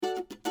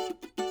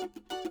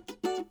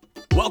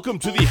Welcome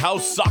to the How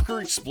Soccer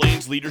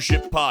Explains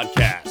Leadership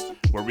podcast,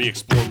 where we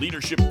explore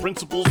leadership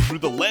principles through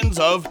the lens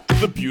of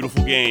the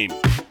beautiful game.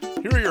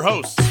 Here are your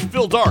hosts,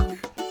 Phil Dark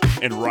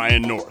and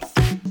Ryan North.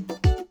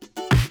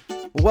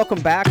 Well,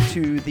 welcome back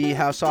to the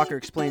How Soccer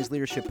Explains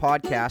Leadership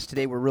podcast.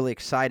 Today we're really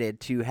excited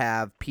to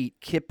have Pete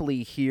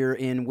Kipley here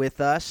in with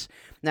us.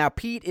 Now,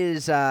 Pete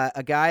is a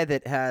guy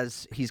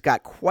that he's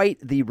got quite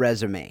the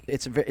resume.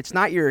 It's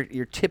not your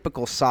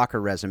typical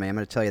soccer resume, I'm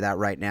going to tell you that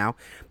right now,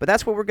 but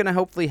that's what we're going to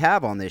hopefully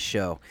have on this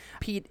show.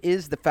 Pete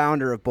is the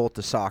founder of Bolt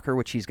to Soccer,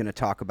 which he's going to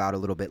talk about a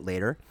little bit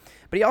later,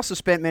 but he also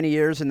spent many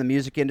years in the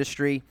music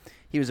industry.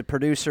 He was a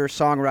producer,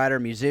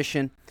 songwriter,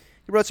 musician.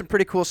 He wrote some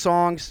pretty cool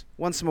songs,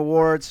 won some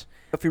awards.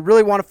 If you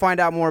really want to find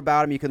out more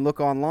about him, you can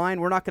look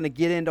online. We're not going to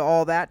get into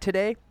all that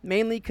today,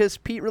 mainly because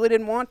Pete really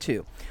didn't want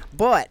to.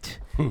 But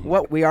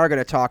what we are going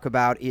to talk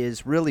about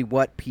is really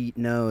what Pete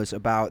knows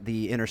about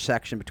the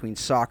intersection between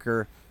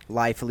soccer,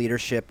 life,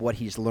 leadership, what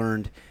he's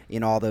learned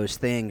in all those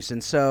things.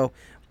 And so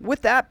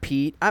with that,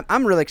 Pete,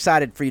 I'm really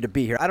excited for you to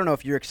be here. I don't know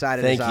if you're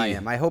excited as I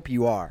am. I hope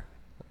you are.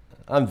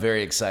 I'm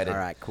very excited. All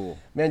right, cool.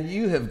 Man,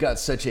 you have got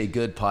such a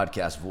good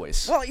podcast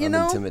voice. Well, I'm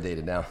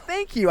intimidated now.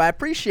 Thank you. I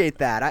appreciate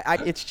that.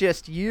 It's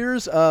just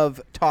years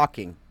of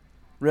talking,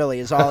 really,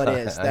 is all it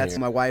is. That's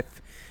my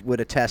wife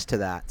would attest to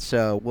that.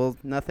 So,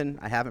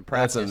 I haven't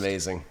practiced. That's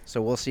amazing.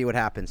 So we'll see what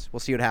happens. We'll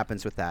see what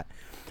happens with that.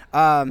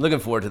 Looking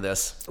forward to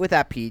this. With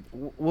that, Pete,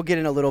 we'll get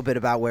in a little bit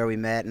about where we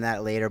met and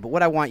that later. But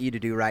what I want you to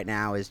do right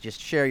now is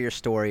just share your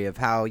story of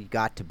how you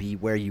got to be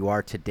where you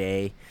are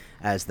today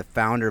as the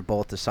founder of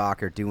Bolt to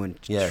Soccer, doing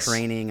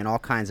training and all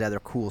kinds of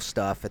other cool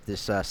stuff at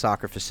this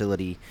soccer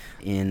facility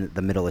in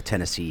the middle of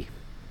Tennessee.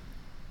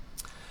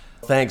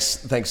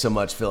 Thanks so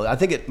much, Phil. I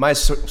think my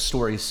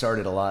story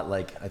started a lot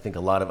like I think a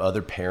lot of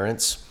other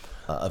parents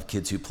of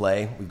kids who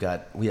play.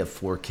 We have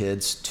 4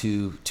 kids,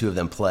 two of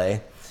them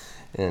play,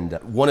 and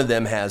one of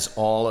them has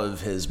all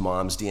of his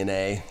mom's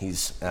DNA.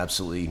 He's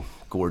absolutely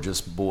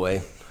gorgeous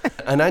boy,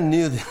 and I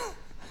knew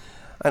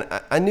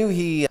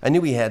he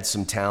had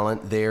some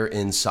talent there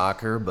in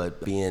soccer,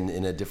 but being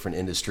in a different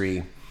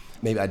industry,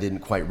 maybe I didn't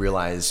quite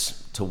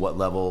realize to what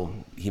level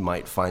he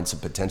might find some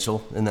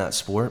potential in that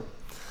sport.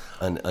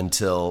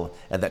 Until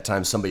at that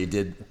time, somebody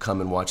did come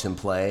and watch him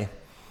play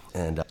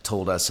and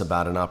told us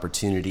about an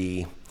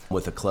opportunity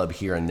with a club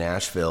here in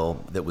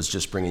Nashville that was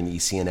just bringing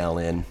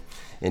ECNL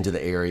into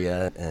the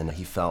area, and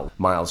he felt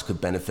Miles could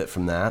benefit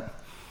from that,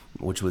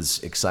 which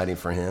was exciting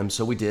for him.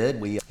 So we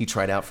did. He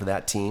tried out for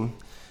that team.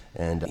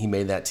 And he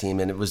made that team,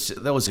 and that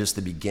was just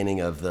the beginning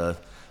of the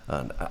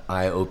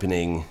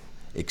eye-opening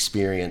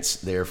experience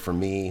there for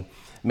me.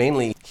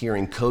 Mainly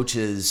hearing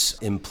coaches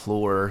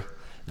implore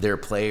their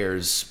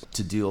players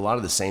to do a lot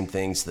of the same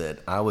things that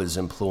I was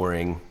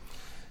imploring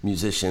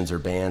musicians or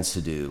bands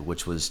to do,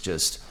 which was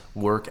just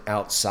work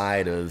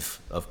outside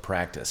of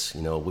practice.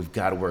 You know, we've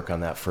got to work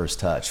on that first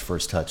touch.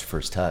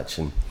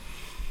 And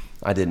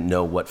I didn't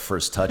know what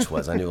first touch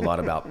was. I knew a lot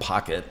about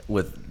pocket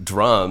with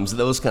drums,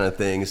 those kind of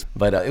things.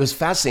 But it was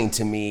fascinating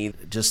to me,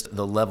 just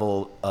the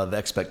level of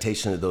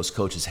expectation that those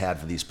coaches had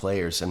for these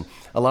players. And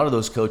a lot of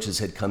those coaches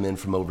had come in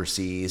from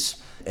overseas,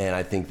 and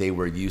I think they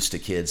were used to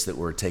kids that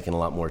were taking a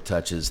lot more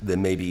touches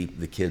than maybe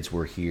the kids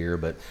were here.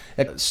 But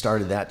it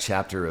started that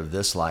chapter of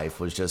this life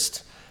was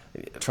just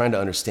trying to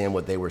understand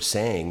what they were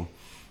saying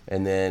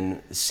and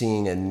then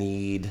seeing a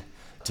need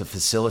to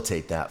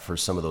facilitate that for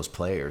some of those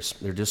players.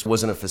 There just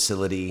wasn't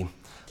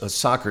a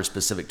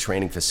soccer-specific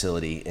training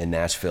facility in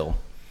Nashville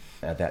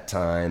at that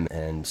time.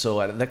 And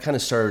so that kind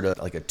of started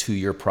a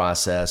 2-year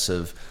process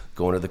of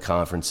going to the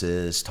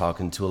conferences,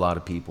 talking to a lot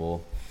of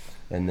people,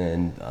 and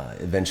then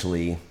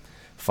eventually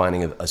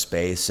finding a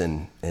space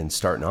and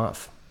starting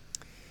off.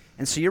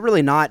 And so you're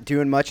really not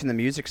doing much in the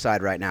music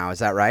side right now, is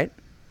that right?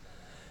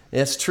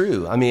 It's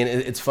true. I mean,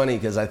 it's funny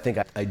because I think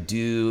I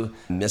do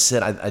miss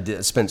it. I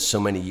spent so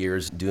many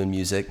years doing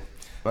music,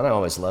 and I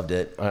always loved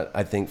it.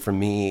 I think for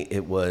me,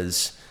 it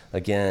was,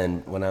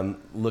 again, when I'm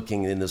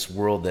looking in this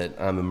world that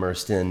I'm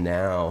immersed in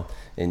now,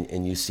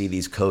 and you see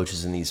these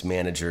coaches and these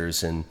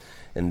managers and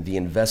the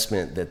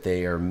investment that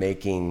they are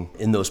making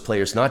in those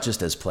players, not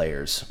just as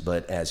players,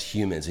 but as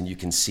humans, and you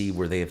can see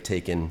where they have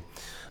taken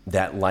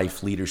that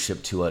life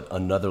leadership to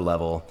another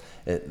level.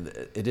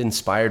 It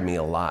inspired me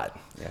a lot,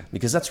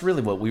 because that's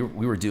really what we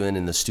were doing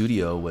in the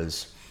studio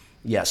was,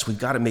 yes, we've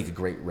got to make a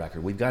great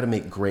record. We've got to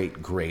make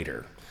great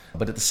greater.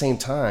 But at the same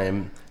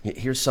time,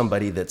 here's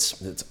somebody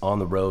that's on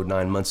the road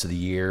 9 months of the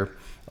year,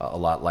 a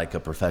lot like a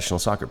professional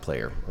soccer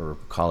player or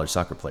college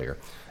soccer player.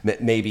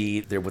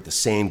 Maybe they're with the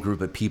same group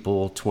of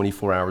people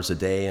 24 hours a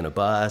day in a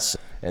bus,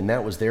 and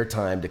that was their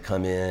time to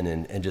come in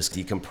and just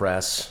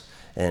decompress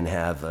and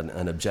have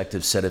an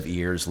objective set of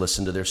ears,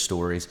 listen to their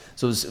stories.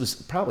 So it was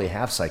probably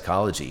half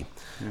psychology,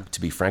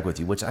 to be frank with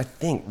you, which I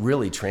think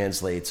really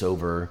translates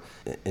over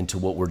into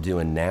what we're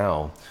doing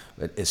now,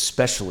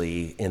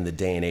 especially in the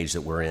day and age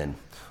that we're in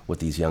with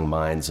these young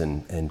minds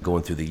and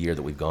going through the year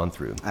that we've gone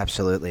through.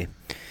 Absolutely.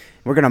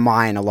 We're going to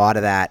mine a lot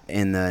of that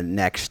in the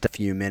next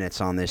few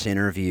minutes on this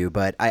interview,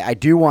 but I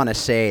do want to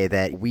say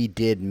that we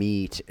did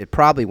meet at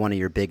probably one of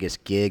your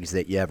biggest gigs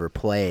that you ever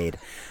played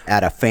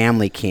at a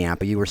family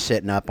camp. You were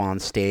sitting up on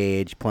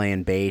stage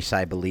playing bass,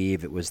 I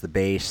believe. It was the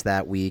bass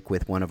that week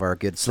with one of our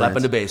good friends.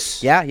 Slapping the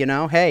bass.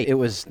 Yeah, hey, it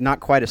was not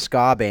quite a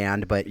ska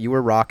band, but you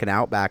were rocking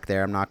out back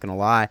there, I'm not going to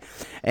lie.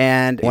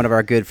 And one of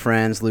our good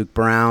friends, Luke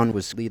Brown,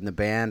 was leading the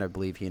band. I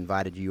believe he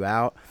invited you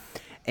out.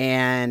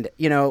 And,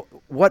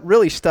 what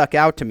really stuck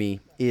out to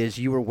me is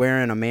you were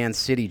wearing a Man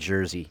City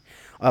jersey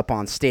up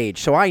on stage.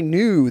 So I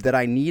knew that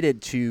I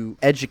needed to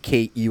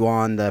educate you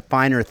on the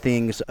finer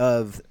things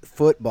of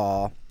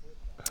football.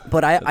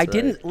 But I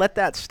didn't let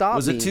that stop me.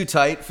 Was it too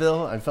tight,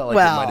 Phil? I felt like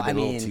it might have been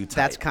a little too tight.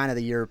 That's kind of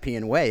the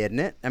European way, isn't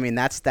it? I mean,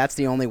 that's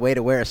the only way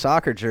to wear a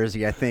soccer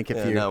jersey, I think,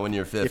 when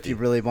you're 50. If you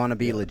really want to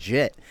be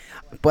legit.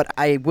 But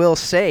I will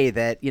say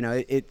that,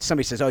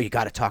 somebody says, oh, you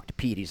got to talk to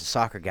Pete. He's a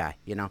soccer guy,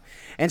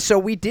 And so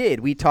we did.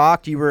 We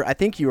talked. I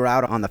think you were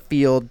out on the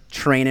field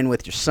training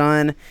with your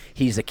son.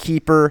 He's a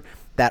keeper.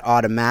 That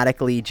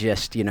automatically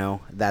just,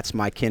 that's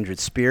my kindred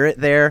spirit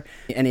there.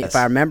 And if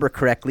I remember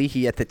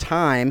correctly, at the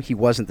time, he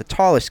wasn't the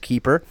tallest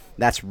keeper.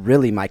 That's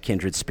really my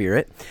kindred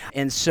spirit.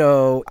 And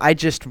so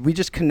we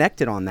just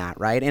connected on that,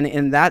 right?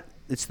 And that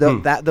it's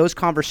those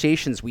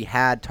conversations we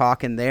had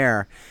talking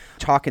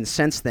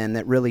since then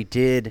that really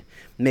did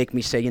make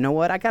me say, you know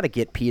what, I got to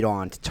get Pete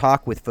on to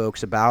talk with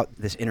folks about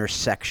this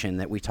intersection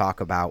that we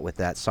talk about with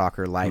that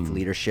soccer life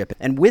leadership.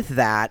 And with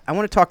that, I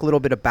want to talk a little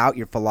bit about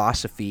your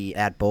philosophy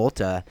at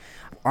Bolta.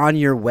 On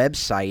your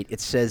website, it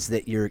says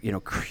that you're,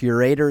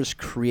 curators,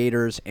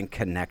 creators, and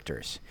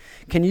connectors.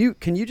 Can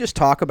you just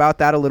talk about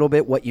that a little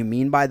bit, what you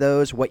mean by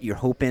those, what you're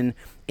hoping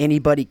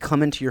anybody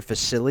coming to your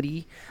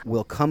facility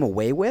will come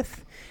away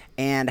with,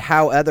 and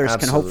how others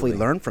can hopefully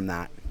learn from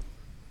that?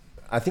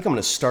 I think I'm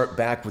going to start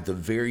back with the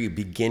very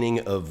beginning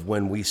of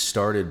when we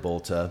started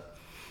Bolta.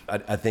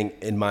 I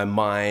think in my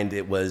mind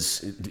it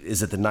was,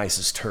 is it the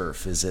nicest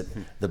turf? Is it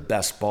the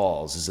best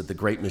balls? Is it the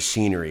great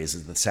machinery? Is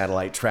it the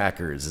satellite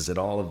trackers? Is it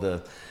all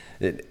of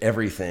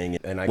everything?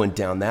 And I went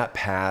down that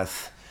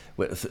path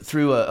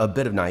through a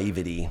bit of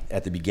naivety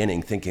at the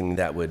beginning, thinking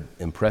that would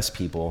impress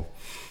people,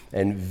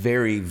 and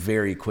very,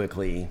 very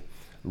quickly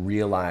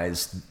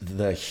realized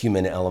the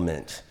human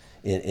element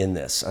in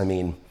this. I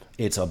mean,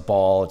 it's a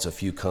ball, it's a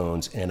few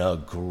cones, and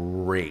a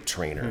great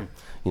trainer.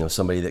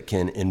 Somebody that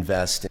can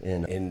invest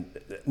in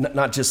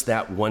not just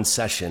that one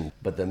session,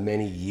 but the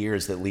many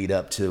years that lead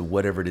up to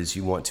whatever it is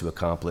you want to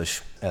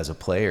accomplish as a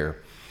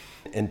player.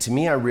 And to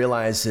me, I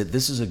realized that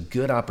this is a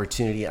good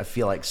opportunity. I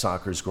feel like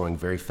soccer is growing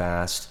very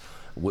fast.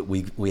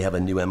 We have a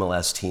new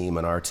MLS team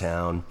in our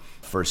town.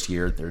 First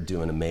year, they're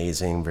doing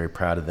amazing. I'm very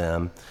proud of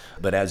them.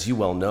 But as you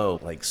well know,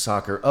 like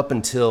soccer, up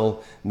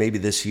until maybe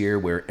this year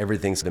where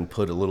everything's been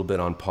put a little bit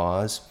on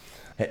pause,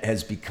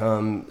 has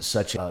become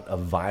such a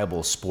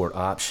viable sport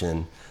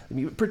option,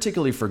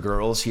 particularly for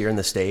girls here in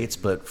the States,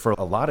 but for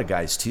a lot of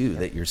guys too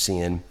that you're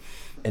seeing.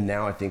 And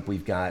now I think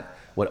we've got,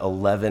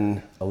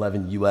 11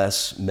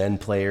 U.S. men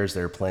players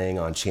that are playing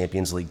on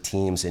Champions League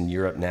teams in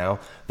Europe now.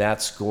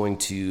 That's going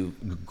to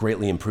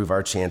greatly improve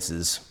our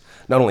chances,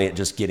 not only at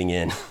just getting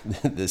in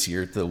this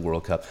year to the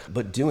World Cup,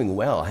 but doing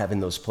well, having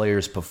those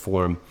players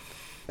perform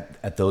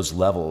at those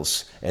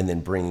levels and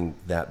then bringing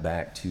that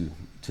back to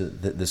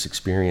this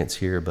experience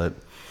here. But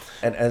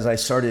and as I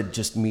started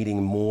just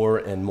meeting more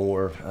and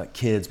more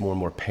kids, more and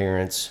more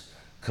parents,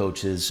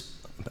 coaches,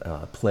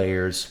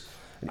 players,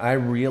 I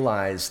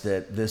realized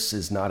that this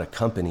is not a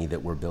company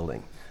that we're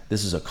building.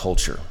 This is a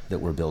culture that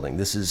we're building.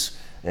 This is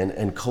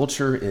and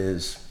culture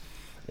is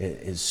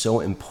so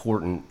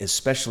important,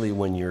 especially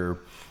when you're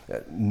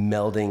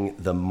melding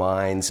the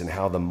minds and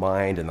how the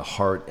mind and the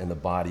heart and the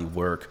body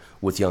work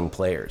with young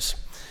players.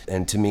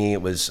 And to me,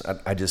 it was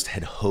I just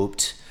had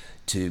hoped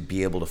to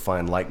be able to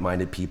find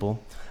like-minded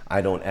people.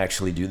 I don't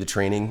actually do the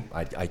training.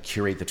 I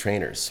curate the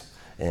trainers.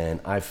 And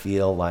I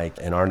feel like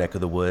in our neck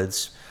of the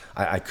woods,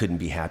 I couldn't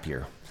be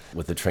happier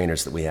with the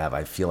trainers that we have.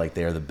 I feel like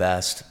they're the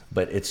best,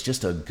 but it's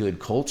just a good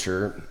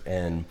culture.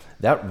 And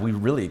that we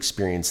really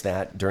experienced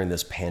that during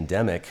this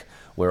pandemic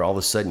where all of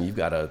a sudden we've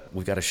got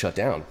to shut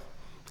down.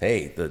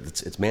 Hey,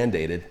 it's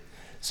mandated.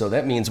 So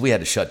that means we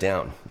had to shut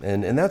down.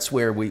 And that's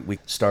where we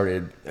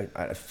started.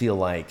 I feel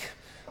like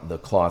the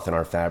cloth in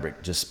our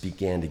fabric just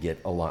began to get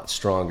a lot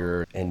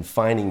stronger, and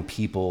finding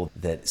people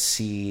that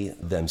see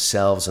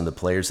themselves and the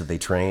players that they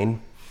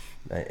train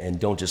and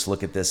don't just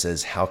look at this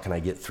as how can I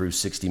get through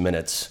 60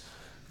 minutes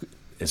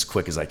as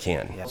quick as I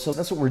can. Yeah. So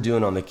that's what we're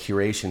doing on the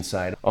curation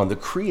side. On the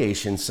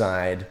creation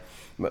side,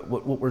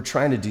 what we're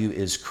trying to do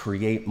is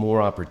create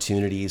more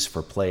opportunities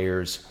for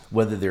players,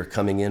 whether they're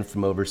coming in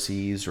from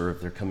overseas or if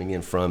they're coming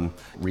in from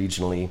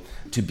regionally,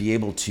 to be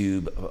able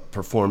to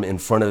perform in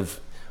front of,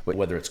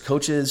 whether it's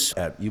coaches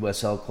at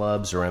USL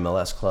clubs or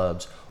MLS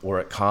clubs or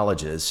at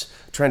colleges,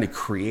 trying to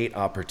create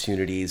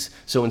opportunities.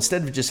 So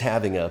instead of just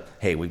having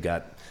hey, we've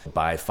got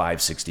buy 5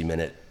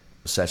 60-minute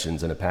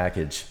sessions in a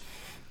package,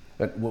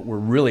 what we're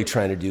really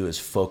trying to do is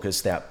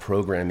focus that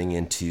programming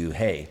into,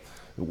 hey,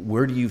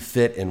 where do you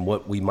fit and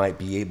what we might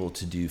be able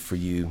to do for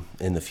you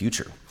in the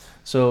future.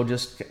 So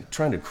just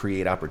trying to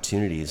create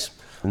opportunities.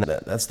 And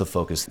that's the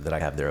focus that I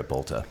have there at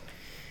Bolta.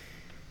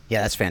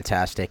 Yeah, that's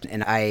fantastic.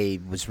 And I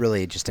was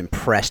really just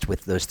impressed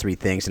with those three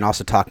things, and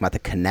also talking about the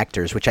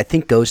connectors, which I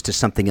think goes to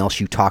something else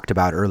you talked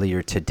about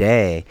earlier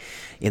today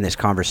in this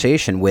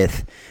conversation,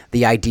 with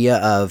the idea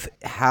of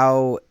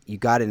how you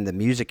got in the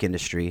music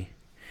industry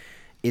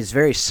is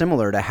very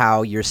similar to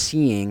how you're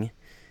seeing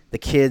the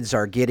kids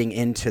are getting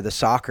into the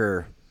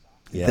soccer,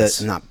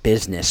 Yes. not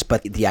business,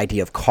 but the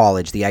idea of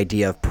college, the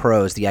idea of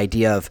pros, the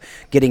idea of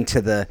getting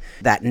to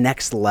that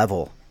next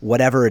level.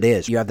 Whatever it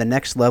is, you have the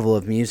next level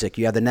of music,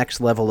 you have the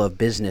next level of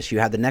business, you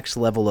have the next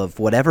level of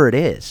whatever it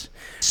is.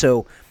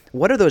 So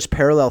what are those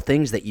parallel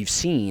things that you've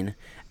seen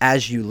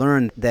as you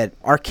learn that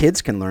our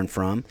kids can learn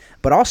from,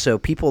 but also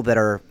people that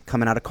are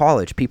coming out of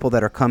college, people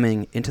that are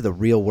coming into the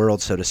real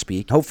world, so to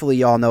speak? Hopefully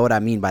you all know what I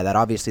mean by that.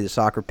 Obviously the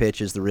soccer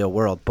pitch is the real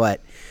world, but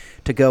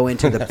to go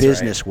into the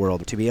business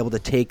world, to be able to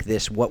take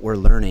this, what we're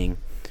learning,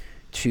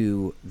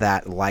 to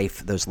that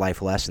life, those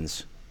life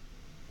lessons.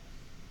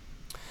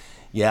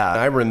 Yeah,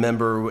 I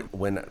remember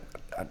when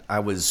I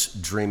was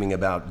dreaming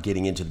about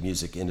getting into the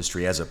music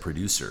industry as a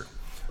producer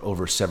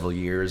over several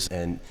years.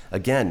 And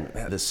again,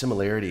 the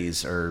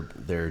similarities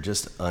they're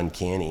just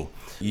uncanny.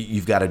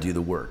 You've got to do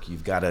the work.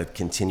 You've got to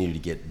continue to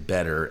get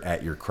better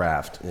at your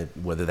craft,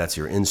 whether that's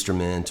your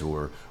instrument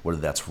or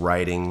whether that's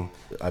writing.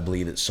 I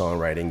believe that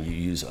songwriting, you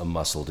use a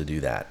muscle to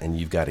do that. And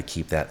you've got to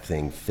keep that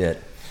thing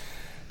fit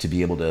to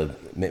be able to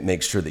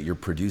make sure that you're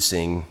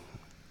producing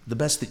the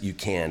best that you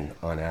can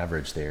on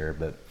average there.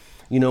 But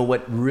you know,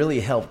 what really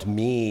helped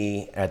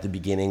me at the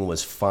beginning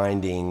was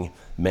finding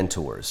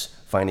mentors,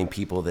 finding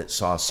people that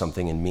saw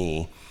something in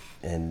me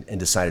and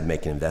decided to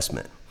make an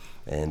investment.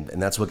 And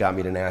that's what got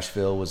me to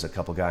Nashville, was a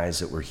couple guys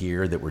that were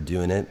here that were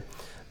doing it,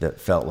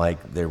 that felt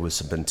like there was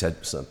some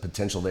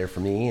potential there for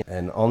me.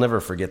 And I'll never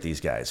forget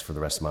these guys for the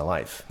rest of my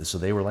life. So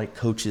they were like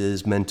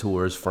coaches,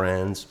 mentors,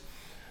 friends.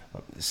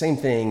 Same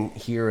thing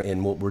here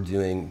in what we're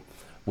doing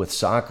with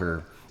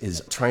soccer,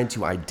 is trying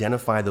to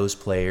identify those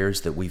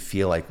players that we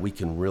feel like we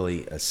can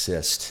really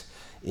assist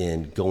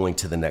in going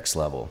to the next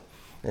level.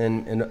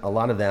 And a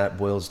lot of that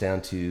boils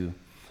down to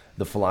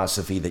the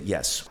philosophy that,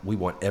 yes, we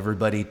want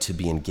everybody to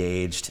be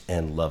engaged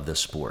and love the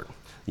sport.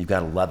 You've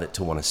got to love it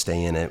to want to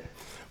stay in it.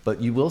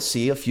 But you will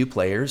see a few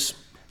players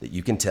that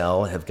you can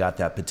tell have got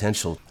that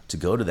potential to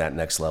go to that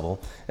next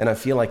level. And I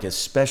feel like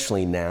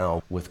especially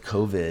now with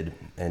COVID,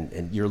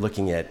 and you're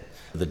looking at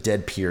the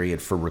dead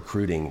period for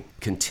recruiting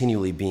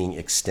continually being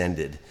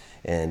extended.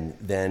 And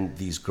then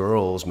these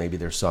girls, maybe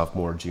they're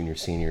sophomore, junior,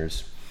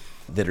 seniors,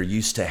 that are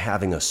used to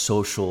having a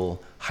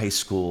social high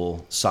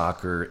school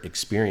soccer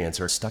experience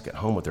are stuck at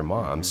home with their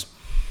moms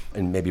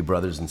and maybe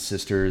brothers and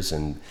sisters,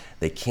 and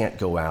they can't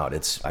go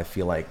out. I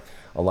feel like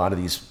a lot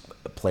of these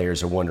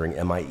players are wondering,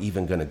 am I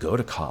even going to go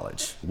to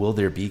college? Will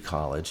there be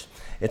college?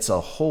 It's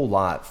a whole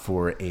lot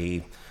for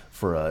a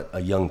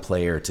young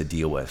player to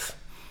deal with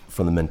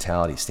from the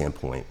mentality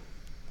standpoint.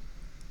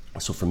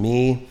 So for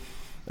me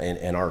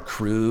and our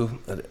crew,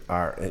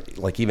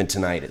 like even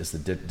tonight is the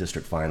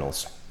district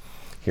finals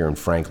here in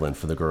Franklin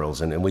for the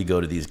girls. And we go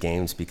to these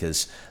games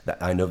because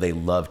I know they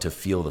love to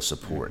feel the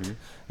support.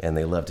 And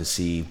they love to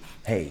see,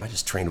 hey, I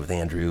just trained with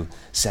Andrew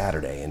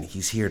Saturday and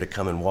he's here to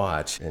come and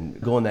watch.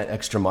 And going that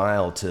extra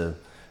mile to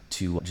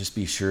just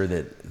be sure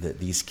that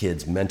these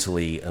kids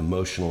mentally,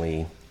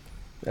 emotionally,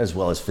 as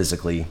well as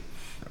physically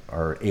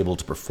are able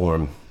to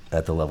perform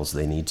at the levels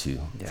they need to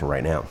for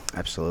right now.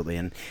 Absolutely.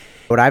 And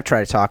what I've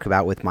tried to talk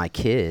about with my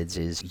kids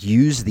is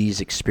use these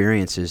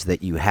experiences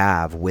that you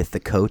have with the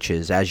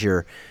coaches as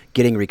you're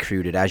getting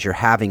recruited, as you're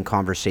having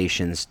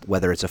conversations,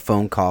 whether it's a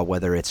phone call,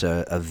 whether it's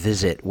a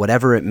visit,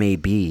 whatever it may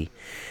be.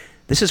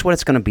 This is what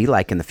it's going to be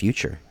like in the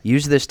future.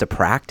 Use this to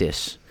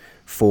practice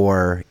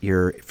for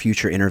your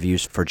future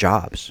interviews for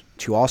jobs,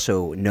 to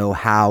also know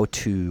how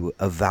to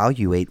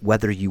evaluate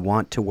whether you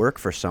want to work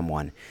for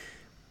someone.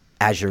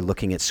 As you're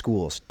looking at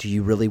schools, do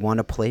you really want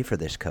to play for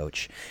this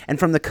coach? And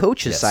from the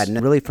coach's side,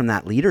 and really from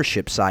that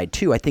leadership side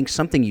too, I think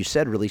something you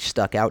said really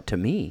stuck out to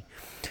me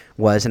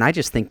was, and I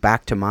just think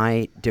back to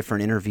my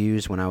different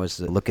interviews when I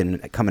was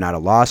coming out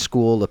of law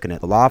school, looking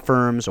at the law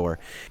firms or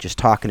just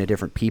talking to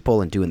different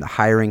people and doing the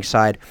hiring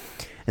side,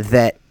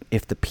 that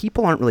if the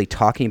people aren't really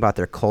talking about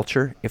their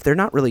culture, if they're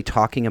not really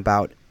talking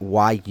about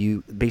why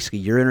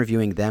you're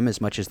interviewing them as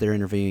much as they're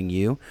interviewing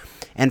you,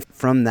 and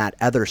from that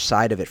other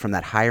side of it, from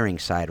that hiring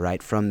side,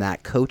 right, from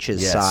that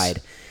coach's side,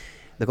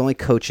 there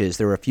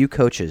were a few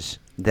coaches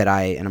that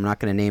and I'm not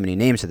going to name any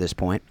names at this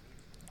point,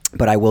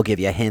 but I will give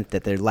you a hint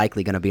that they're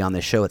likely going to be on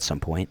this show at some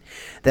point,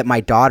 that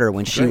my daughter,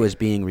 when she was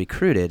being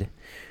recruited,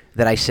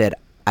 that I said,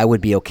 I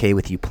would be okay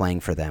with you playing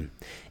for them.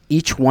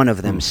 Each one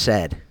of them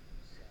said,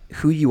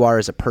 who you are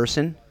as a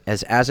person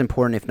is as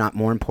important, if not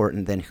more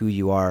important, than who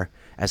you are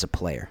as a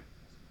player.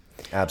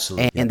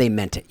 Absolutely. And they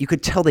meant it. You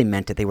could tell they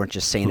meant it. They weren't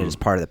just saying it as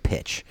part of the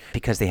pitch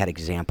because they had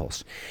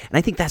examples. And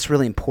I think that's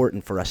really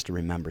important for us to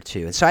remember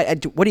too. And so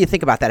what do you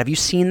think about that? Have you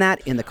seen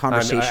that in the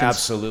conversations?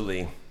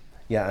 Absolutely.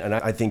 Yeah, and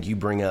I think you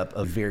bring up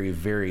a very,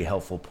 very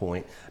helpful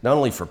point, not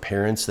only for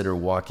parents that are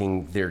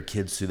walking their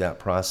kids through that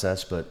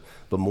process, but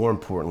more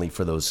importantly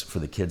for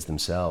the kids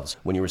themselves.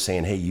 When you were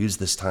saying, hey, use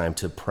this time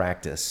to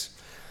practice.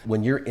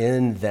 When you're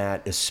in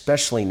that,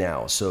 especially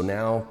now, so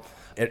now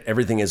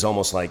everything is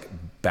almost like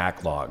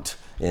backlogged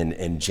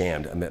and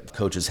jammed. I mean,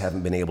 coaches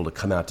haven't been able to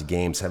come out to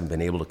games, haven't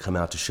been able to come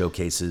out to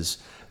showcases.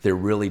 They're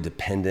really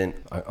dependent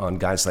on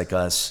guys like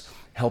us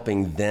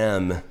helping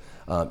them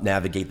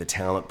navigate the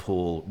talent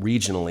pool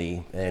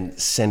regionally and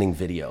sending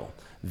video.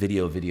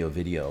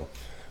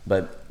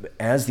 But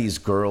as these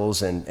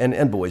girls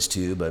and boys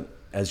too, but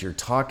as you're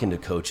talking to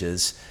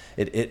coaches,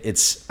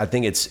 I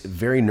think it's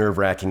very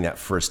nerve-wracking, that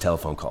first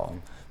telephone call,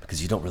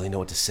 because you don't really know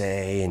what to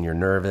say and you're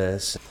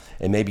nervous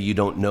and maybe you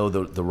don't know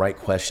the right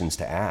questions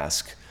to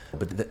ask.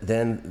 But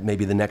then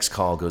maybe the next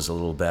call goes a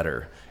little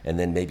better, and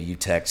then maybe you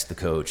text the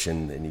coach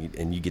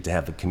and you get to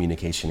have the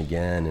communication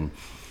again. And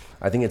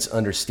I think it's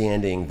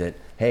understanding that,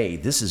 hey,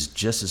 this is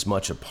just as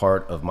much a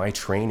part of my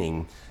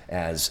training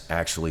as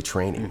actually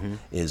training,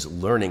 is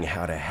learning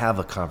how to have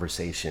a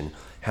conversation,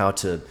 how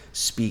to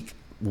speak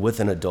with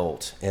an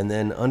adult, and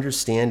then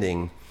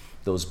understanding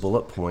those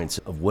bullet points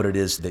of what it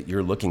is that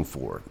you're looking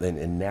for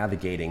and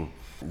navigating.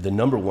 The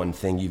number one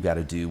thing you've got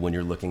to do when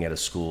you're looking at a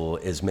school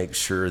is make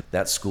sure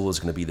that school is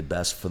going to be the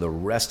best for the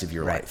rest of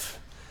your life.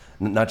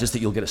 Not just that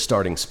you'll get a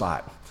starting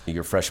spot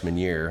your freshman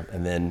year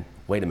and then,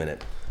 wait a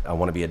minute, I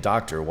want to be a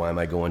doctor. Why am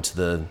I going to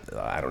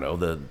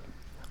the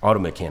auto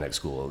mechanic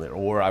school?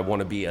 Or I want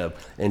to be an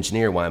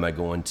engineer. Why am I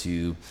going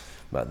to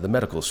the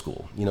medical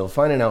school?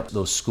 Finding out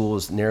those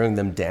schools, narrowing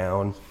them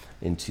down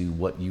into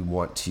what you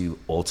want to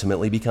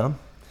ultimately become.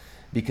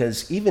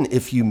 Because even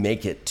if you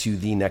make it to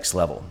the next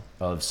level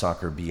of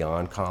soccer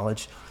beyond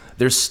college,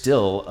 there's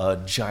still a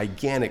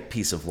gigantic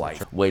piece of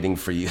life waiting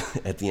for you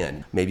at the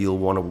end. Maybe you'll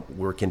want to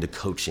work into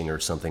coaching or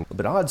something,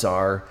 but odds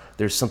are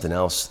there's something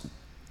else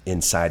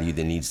inside of you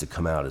that needs to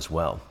come out as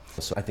well.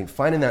 So I think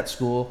finding that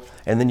school,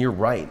 and then you're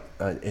right,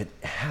 it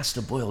has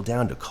to boil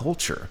down to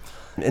culture.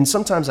 And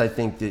sometimes I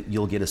think that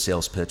you'll get a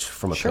sales pitch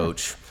from a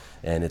coach,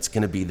 and it's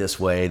going to be this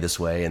way,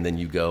 and then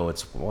you go,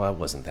 it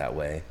wasn't that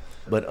way.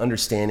 But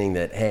understanding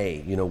that,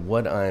 hey,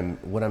 what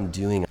I'm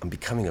doing, I'm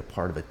becoming a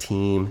part of a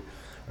team,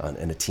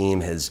 and a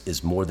team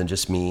is more than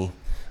just me.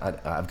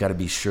 I've got to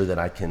be sure that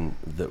I can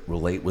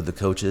relate with the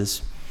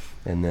coaches,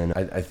 and then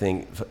I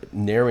think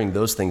narrowing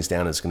those things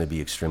down is going to be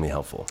extremely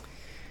helpful.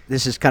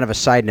 This is kind of a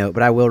side note,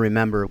 but I will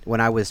remember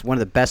when I was one of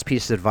the best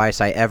pieces of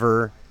advice I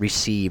ever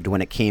received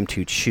when it came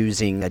to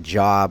choosing a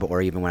job,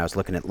 or even when I was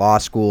looking at law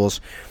schools,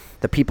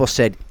 the people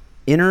said,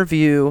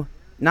 interview,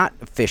 not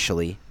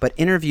officially, but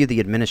interview the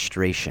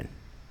administration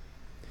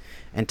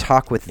and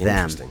talk with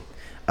them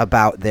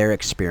about their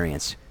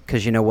experience.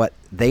 Because you know what?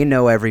 They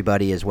know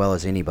everybody as well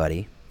as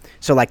anybody.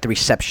 So like the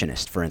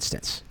receptionist, for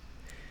instance.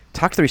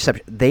 Talk to the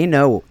receptionist. They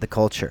know the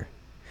culture.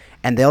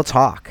 And they'll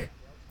talk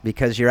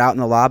because you're out in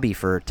the lobby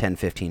for 10,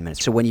 15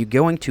 minutes. So when you're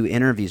going to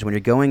interviews, when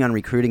you're going on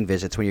recruiting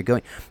visits,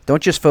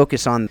 don't just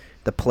focus on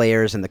the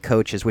players and the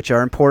coaches, which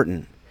are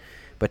important,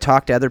 but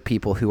talk to other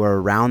people who are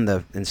around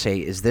and say,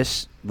 is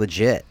this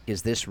legit?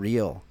 Is this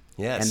real?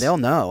 Yes. And they'll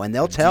know, and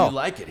they'll tell. Do you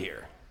like it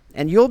here?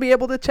 And you'll be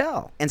able to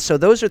tell. And so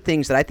those are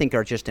things that I think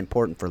are just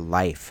important for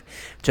life,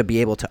 to be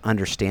able to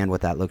understand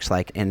what that looks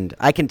like. And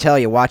I can tell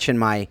you, watching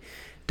my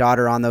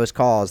daughter on those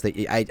calls, that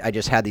I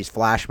just had these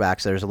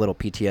flashbacks. There's a little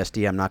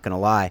PTSD, I'm not going to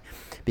lie,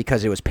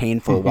 because it was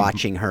painful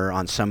watching her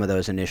on some of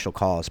those initial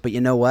calls. But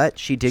you know what?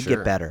 She did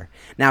get better.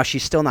 Now,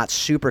 she's still not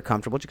super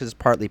comfortable because it's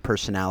partly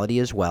personality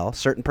as well.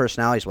 Certain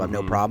personalities will have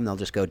no problem. They'll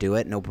just go do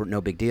it. No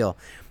big deal.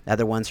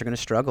 Other ones are going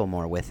to struggle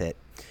more with it.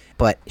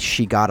 But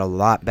she got a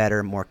lot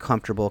better, more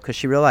comfortable, because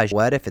she realized,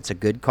 if it's a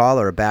good call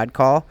or a bad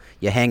call,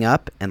 you hang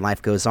up and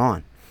life goes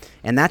on.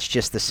 And that's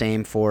just the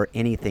same for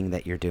anything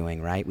that you're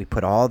doing, right? We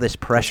put all this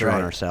pressure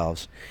on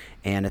ourselves.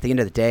 And at the end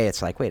of the day,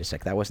 it's like, wait a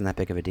sec, that wasn't that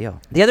big of a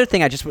deal. The other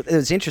thing it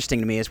was interesting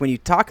to me is when you're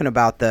talking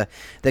about the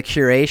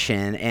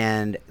curation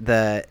and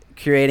the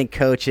curating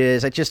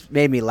coaches, it just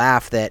made me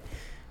laugh that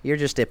you're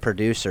just a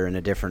producer in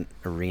a different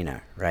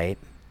arena, right?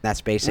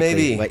 That's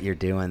basically what you're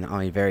doing. I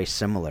mean, very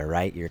similar,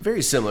 right? You're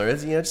very similar.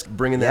 It's, just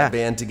bringing that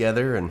band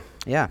together. And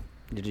yeah,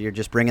 you're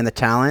just bringing the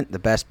talent, the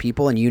best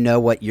people, and you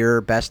know what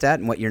you're best at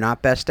and what you're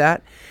not best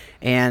at.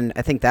 And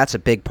I think that's a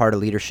big part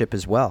of leadership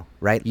as well,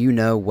 right? You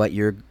know what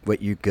you're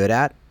good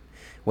at,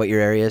 what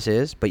your areas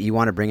is, but you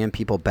want to bring in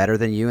people better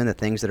than you and the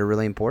things that are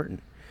really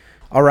important.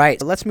 All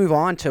right, let's move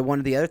on to one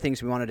of the other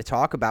things we wanted to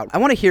talk about. I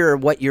want to hear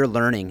what you're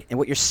learning and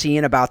what you're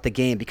seeing about the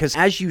game, because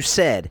as you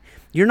said,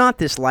 you're not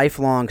this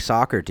lifelong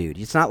soccer dude.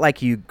 It's not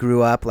like you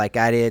grew up like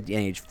I did,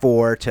 age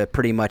 4 to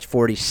pretty much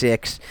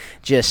 46,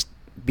 just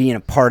being a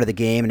part of the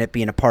game and it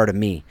being a part of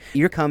me.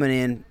 You're coming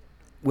in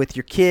with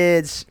your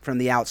kids from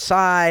the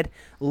outside,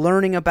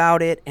 learning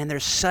about it, and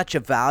there's such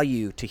a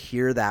value to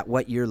hear that,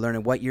 what you're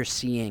learning, what you're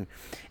seeing.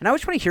 And I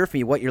just want to hear from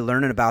you what you're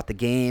learning about the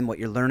game, what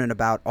you're learning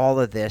about all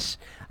of this,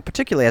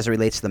 particularly as it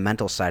relates to the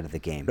mental side of the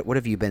game. But what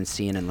have you been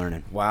seeing and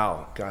learning?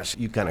 Wow, gosh,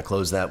 you kind of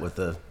closed that with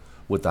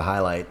the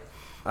highlight.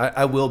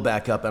 I will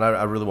back up, and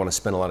I really want to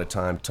spend a lot of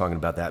time talking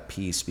about that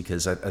piece,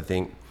 because I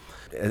think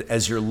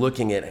as you're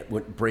looking at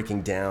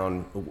breaking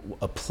down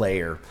a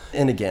player,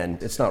 and again,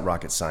 it's not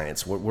rocket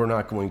science. We're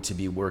not going to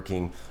be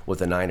working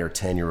with a 9 or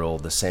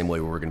 10-year-old the same way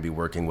we're going to be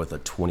working with a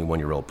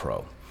 21-year-old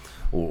pro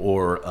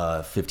or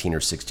a 15 or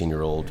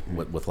 16-year-old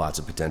with lots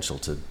of potential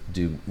to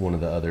do one or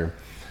the other.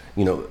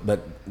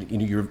 But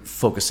you're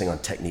focusing on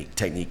technique,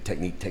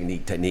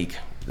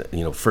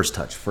 first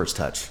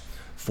touch,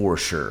 for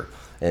sure.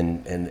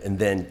 And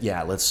then,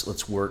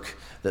 let's work.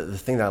 The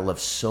thing that I love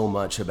so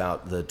much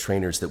about the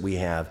trainers that we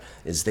have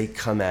is they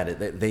come at it,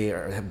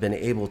 have been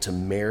able to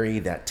marry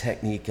that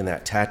technique and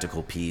that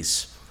tactical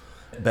piece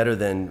better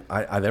than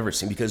I've ever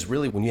seen. Because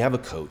really, when you have a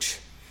coach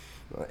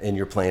and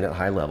you're playing at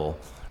high level,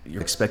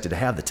 you're expected to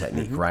have the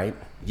technique, right?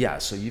 Yeah,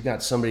 so you've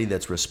got somebody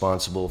that's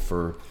responsible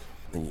for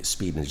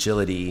speed and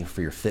agility,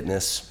 for your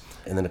fitness,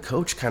 and then a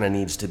coach kind of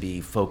needs to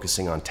be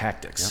focusing on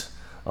tactics,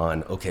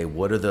 on, okay,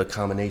 what are the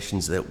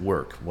combinations that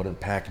work? What are the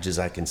packages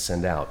I can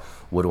send out?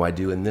 What do I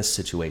do in this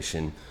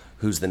situation?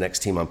 Who's the next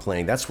team I'm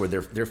playing? That's where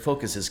their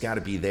focus has got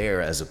to be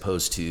there, as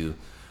opposed to,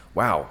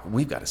 wow,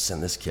 we've got to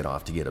send this kid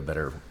off to get a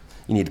better,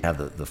 you need to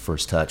have the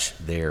first touch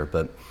there.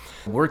 But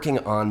working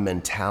on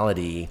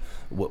mentality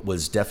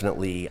was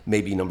definitely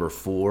maybe number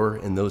 4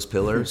 in those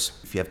pillars.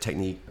 If you have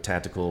technique,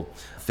 tactical,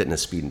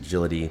 fitness, speed, and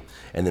agility,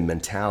 and then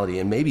mentality,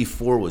 and maybe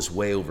 4 was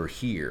way over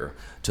here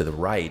to the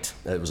right.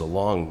 It was a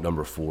long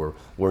number 4,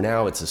 where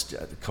now it's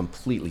a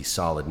completely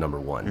solid number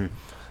 1,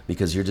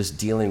 because you're just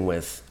dealing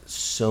with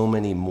so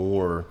many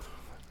more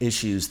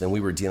issues than we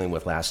were dealing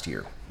with last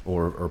year,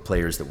 or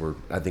players that were,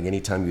 I think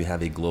anytime you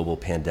have a global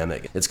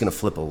pandemic, it's going to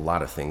flip a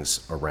lot of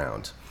things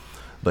around.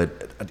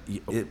 But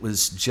it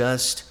was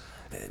just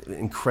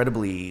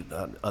incredibly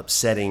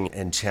upsetting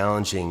and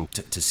challenging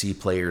to see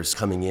players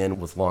coming in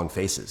with long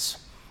faces,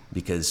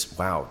 because,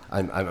 wow,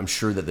 I'm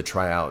sure that the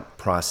tryout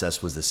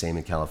process was the same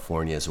in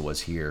California as it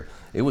was here.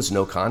 It was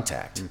no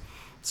contact.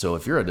 So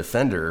if you're a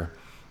defender,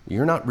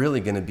 you're not really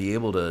going to be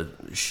able to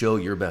show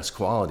your best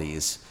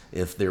qualities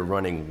if they're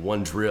running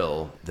one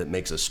drill that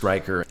makes a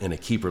striker and a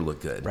keeper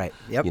look good. Right.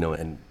 Yep.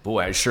 And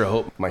boy, I sure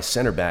hope my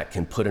center back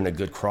can put in a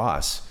good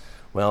cross.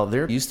 Well,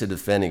 they're used to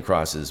defending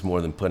crosses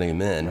more than putting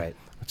them in. Right.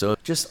 So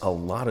just a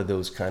lot of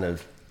those kind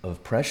of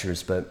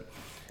pressures. But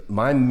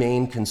my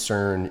main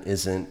concern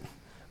isn't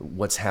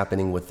what's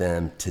happening with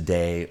them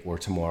today or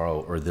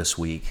tomorrow or this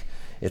week.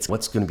 It's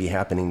what's going to be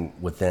happening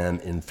with them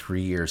in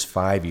 3 years,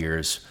 5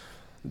 years,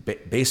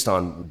 based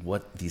on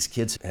what these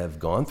kids have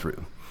gone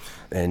through.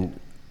 And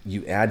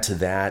you add to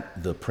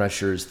that the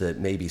pressures that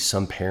maybe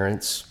some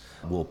parents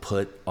will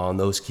put on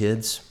those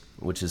kids,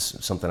 which is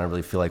something I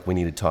really feel like we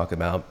need to talk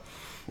about.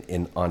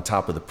 And on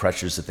top of the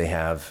pressures that they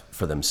have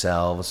for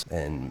themselves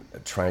and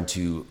trying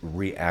to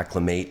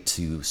reacclimate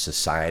to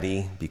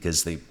society,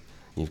 because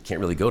you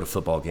can't really go to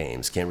football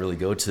games, can't really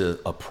go to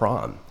a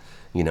prom.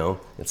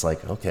 It's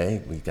like,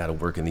 okay, we've got to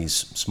work in these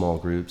small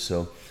groups.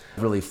 So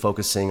really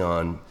focusing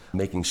on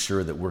making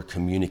sure that we're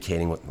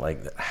communicating with,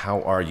 like,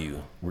 how are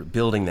you? We're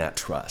building that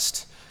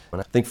trust. And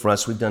I think for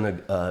us, we've done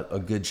a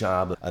good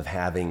job of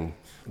having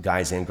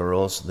guys and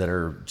girls that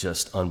are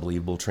just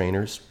unbelievable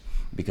trainers.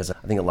 Because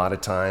I think a lot of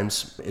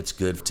times it's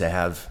good to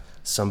have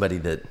somebody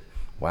that,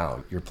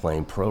 wow, you're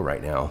playing pro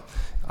right now.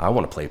 I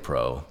want to play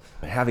pro.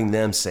 Having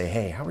them say,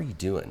 hey, how are you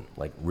doing?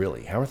 Like,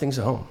 really, how are things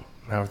at home?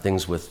 How are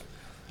things with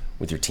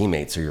your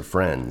teammates or your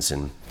friends?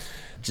 And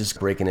just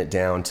breaking it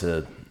down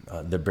to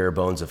the bare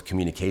bones of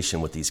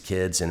communication with these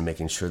kids and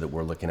making sure that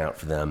we're looking out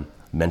for them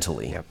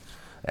mentally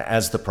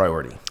as the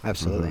priority.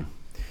 Absolutely. Mm-hmm.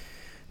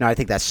 No, I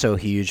think that's so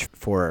huge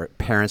for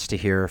parents to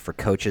hear, for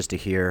coaches to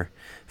hear,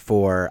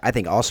 for, I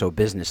think, also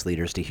business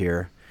leaders to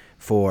hear,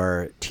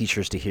 for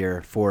teachers to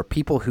hear, for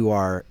people who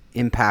are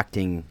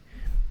impacting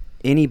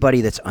anybody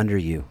that's under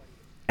you.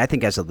 I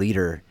think as a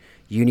leader,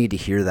 you need to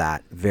hear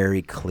that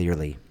very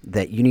clearly,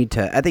 that you need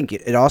to, I think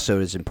it also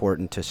is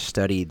important to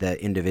study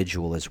the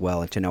individual as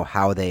well and to know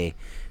how they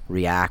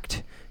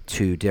react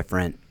to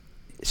different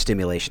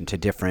stimulation, to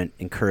different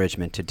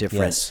encouragement, to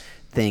different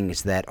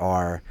things that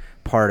are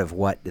part of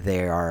what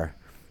they are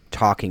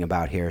talking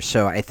about here.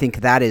 So I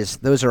think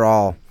those are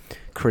all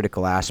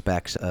critical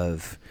aspects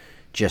of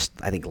just,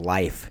 I think,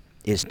 life,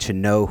 is to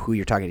know who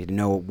you're talking to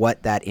know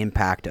what that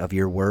impact of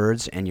your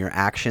words and your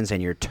actions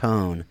and your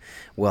tone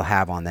will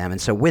have on them. And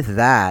so with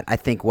that, I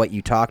think what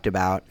you talked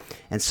about,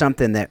 and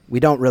something that we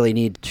don't really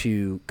need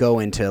to go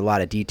into a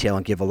lot of detail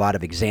and give a lot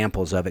of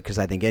examples of it, because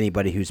I think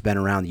anybody who's been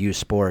around youth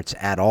sports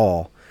at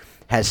all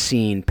has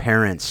seen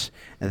parents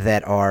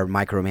that are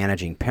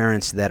micromanaging,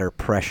 parents that are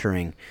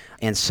pressuring,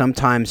 and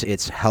sometimes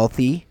it's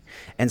healthy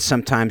and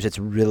sometimes it's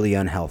really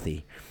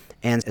unhealthy.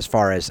 And as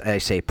far as I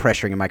say,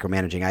 pressuring and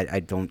micromanaging, I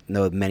don't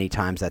know many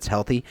times that's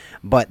healthy,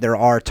 but there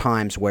are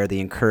times where the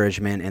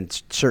encouragement,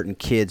 and certain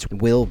kids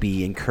will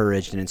be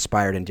encouraged and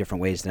inspired in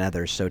different ways than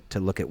others. So to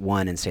look at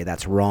one and say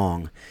that's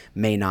wrong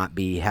may not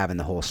be having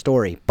the whole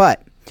story.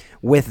 But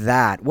with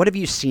that, what have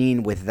you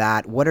seen with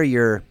that? What are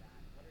your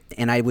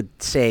And I would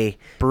say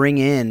bring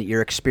in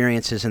your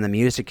experiences in the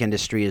music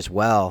industry as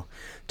well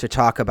to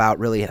talk about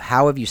really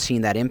how have you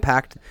seen that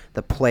impact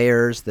the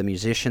players, the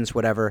musicians,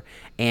 whatever,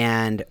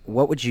 and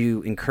what would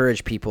you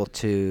encourage people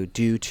to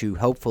do to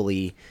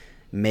hopefully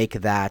make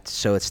that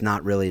so it's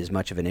not really as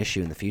much of an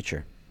issue in the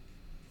future?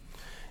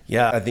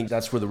 Yeah, I think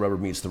that's where the rubber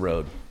meets the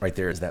road. Right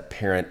there is that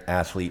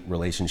parent-athlete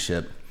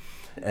relationship.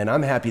 And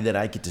I'm happy that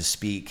I get to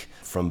speak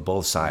from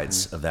both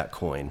sides of that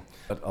coin.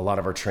 A lot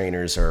of our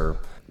trainers are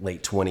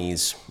late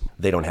 20s.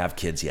 They don't have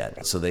kids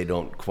yet, so they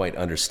don't quite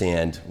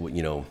understand,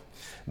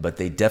 but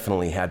they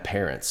definitely had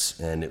parents.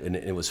 And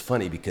it was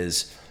funny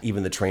because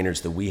even the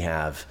trainers that we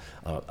have,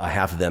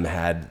 half of them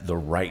had the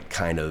right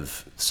kind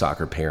of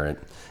soccer parent,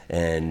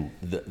 and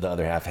the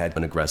other half had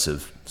an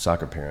aggressive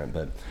soccer parent.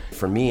 But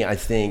for me, I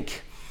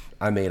think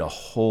I made a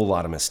whole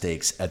lot of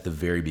mistakes at the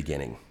very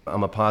beginning.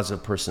 I'm a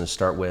positive person to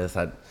start with.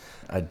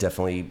 I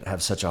definitely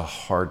have such a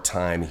hard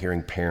time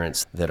hearing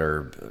parents that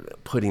are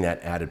putting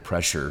that added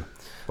pressure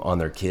on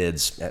their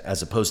kids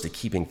as opposed to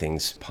keeping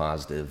things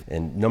positive.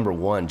 And number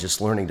one,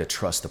 just learning to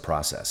trust the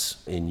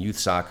process. In youth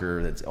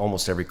soccer,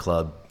 almost every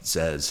club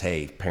says,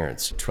 hey,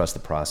 parents, trust the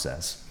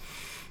process.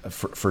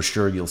 For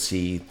sure, you'll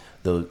see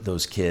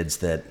those kids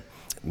that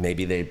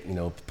maybe they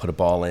put a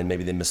ball in,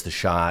 maybe they miss the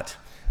shot,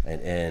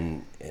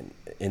 and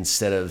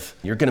instead of,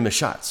 you're going to miss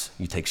shots.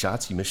 You take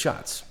shots, you miss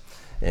shots.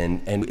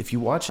 And if you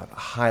watch a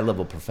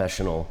high-level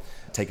professional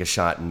take a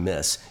shot and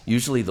miss,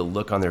 usually the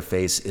look on their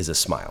face is a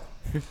smile.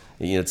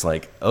 It's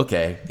like,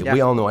 okay, yeah.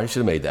 We all know I should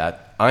have made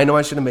that. I know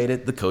I should have made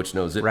it. The coach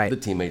knows it. Right. The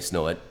teammates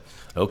know it.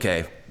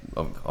 Okay,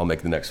 I'll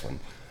make the next one.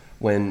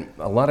 When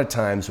a lot of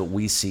times what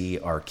we see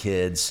are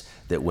kids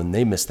that when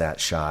they miss that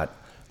shot,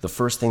 the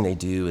first thing they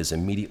do is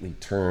immediately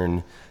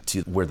turn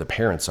to where the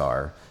parents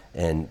are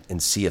and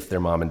see if their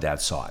mom and dad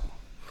saw it.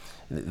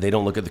 They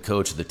don't look at the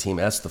coach or the team.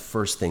 That's the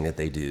first thing that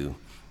they do,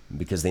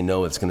 because they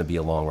know it's going to be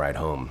a long ride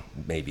home,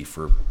 maybe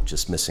for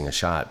just missing a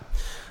shot.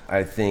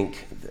 I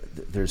think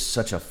there's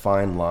such a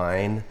fine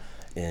line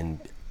in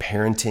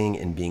parenting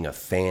and being a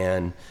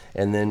fan,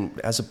 and then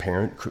as a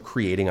parent,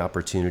 creating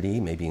opportunity,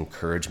 maybe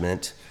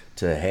encouragement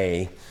to,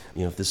 hey,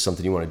 if this is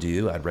something you want to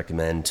do, I'd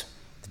recommend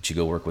that you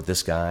go work with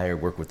this guy or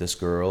work with this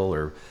girl,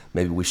 or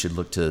maybe we should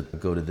look to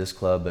go to this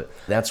club. But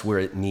that's where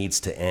it needs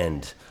to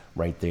end,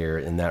 right there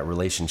in that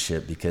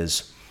relationship,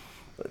 because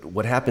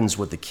what happens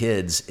with the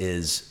kids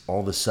is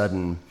all of a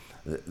sudden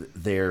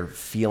they're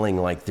feeling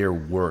like their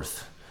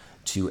worth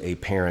to a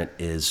parent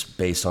is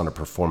based on a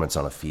performance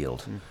on a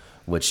field,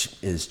 which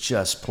is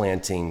just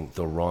planting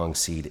the wrong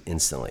seed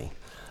instantly.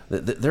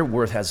 Their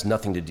worth has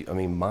nothing to do. I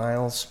mean,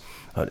 Miles,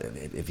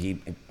 if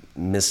he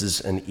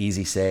misses an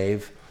easy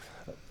save,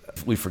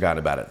 we forgot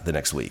about it the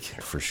next week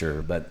for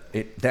sure. But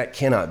that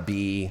cannot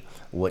be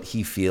what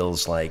he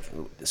feels like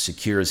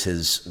secures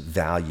his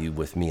value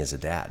with me as a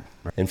dad.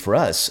 And for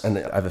us, and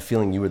I have a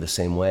feeling you were the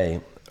same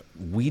way,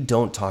 we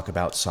don't talk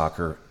about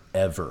soccer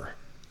ever,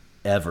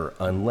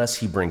 unless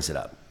he brings it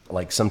up.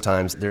 Like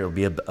sometimes there'll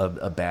be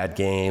a bad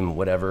game,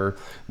 whatever,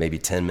 maybe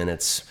 10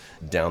 minutes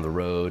down the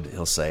road,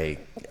 he'll say,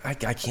 I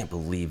can't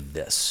believe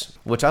this,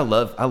 which I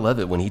love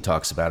it when he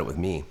talks about it with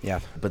me. Yeah.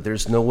 But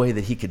there's no way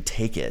that he could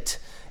take it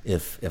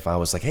if I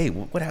was like, hey,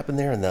 what happened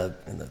there in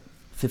the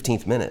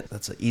 15th minute?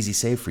 That's an easy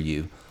save for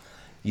you.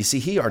 You see,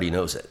 he already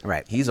knows it.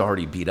 Right. He's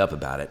already beat up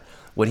about it.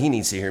 What he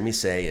needs to hear me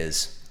say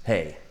is,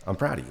 hey, I'm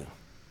proud of you.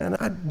 And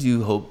I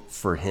do hope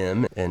for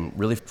him, and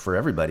really for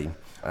everybody,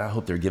 I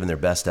hope they're giving their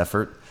best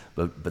effort,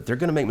 but they're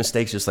going to make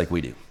mistakes just like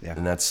we do.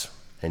 Yeah.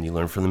 And you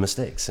learn from the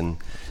mistakes and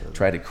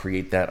try to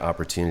create that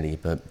opportunity.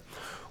 But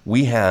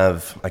we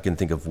have, I can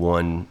think of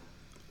one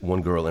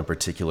girl in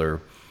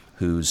particular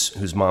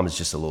whose mom is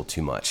just a little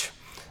too much.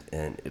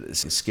 And it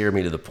scared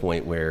me to the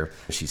point where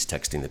she's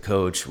texting the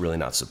coach, really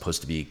not supposed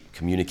to be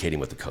communicating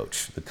with the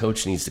coach. The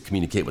coach needs to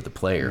communicate with the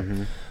player.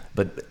 Mm-hmm.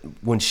 But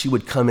when she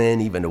would come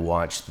in even to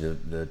watch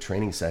the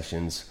training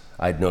sessions,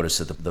 I'd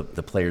noticed that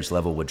the player's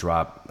level would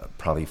drop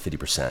probably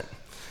 50%. And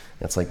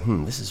it's like,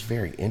 this is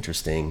very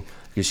interesting,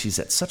 because she's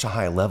at such a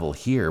high level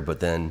here, but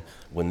then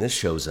when this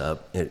shows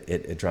up,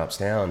 it drops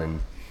down.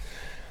 And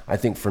I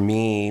think for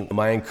me,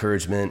 my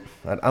encouragement,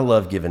 I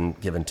love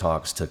giving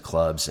talks to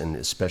clubs, and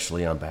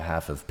especially on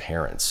behalf of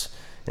parents,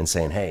 and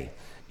saying, hey,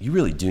 you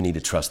really do need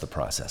to trust the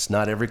process.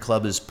 Not every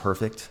club is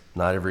perfect.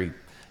 Not every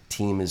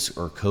team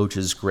or coach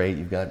is great.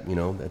 You've got,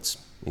 that's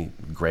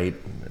great,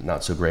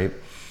 not so great.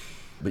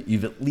 But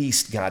you've at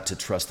least got to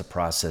trust the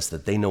process,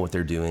 that they know what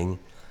they're doing.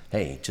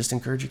 Hey, just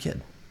encourage your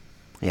kid.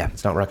 Yeah.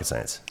 It's not rocket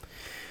science.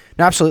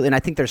 No, absolutely. And I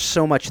think there's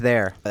so much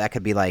there. That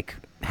could be like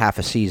half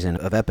a season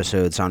of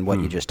episodes on what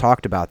you just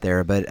talked about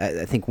there. But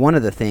I think one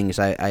of the things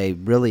I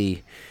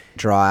really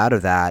draw out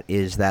of that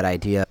is that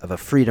idea of a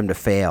freedom to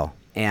fail,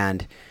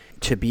 and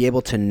to be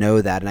able to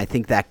know that. And I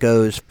think that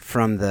goes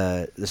from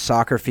the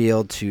soccer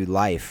field to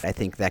life. I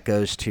think that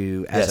goes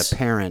to, as a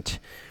parent,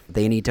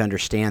 they need to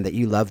understand that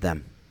you love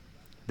them.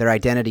 Their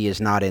identity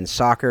is not in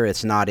soccer.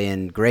 It's not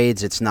in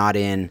grades. It's not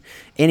in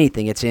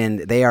anything. It's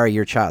in, they are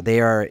your child. They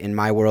are, in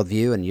my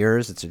worldview and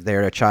yours,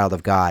 they're a child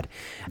of God.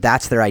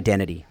 That's their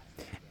identity.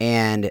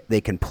 and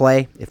they can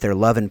play. If they're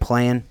loving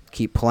playing,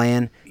 keep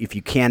playing. If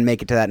you can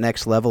make it to that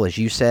next level, as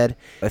you said,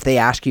 if they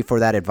ask you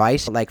for that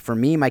advice, like for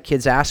me, my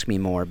kids ask me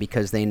more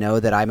because they know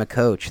that I'm a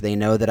coach. They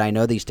know that I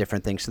know these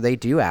different things, so they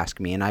do ask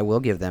me, and I will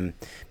give them,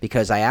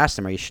 because I asked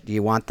them, do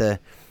you want the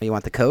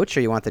coach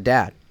or you want the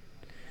dad?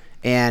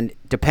 And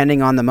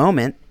depending on the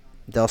moment,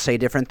 they'll say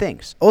different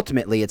things.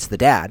 Ultimately, it's the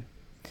dad,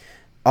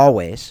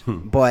 always.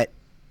 But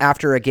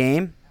after a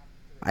game,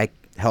 I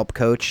help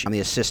coach. I'm the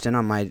assistant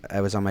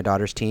I was on my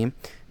daughter's team,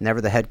 never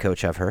the head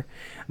coach of her,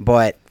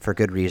 but for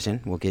good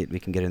reason. We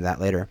can get into that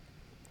later.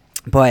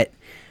 But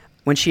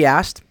when she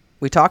asked,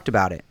 we talked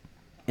about it,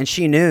 and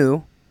she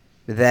knew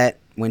that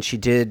when she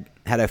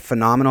had a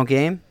phenomenal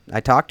game, I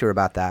talked to her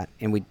about that,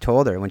 and we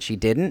told her. When she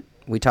didn't,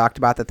 we talked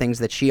about the things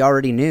that she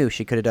already knew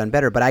she could have done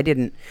better, but I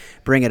didn't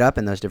bring it up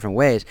in those different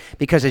ways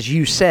because, as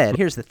you said,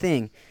 here's the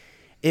thing.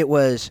 It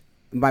was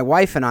my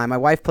wife and I. My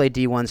wife played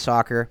D1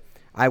 soccer.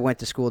 I went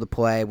to school to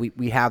play.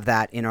 We have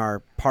that in our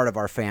part of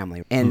our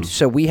family. And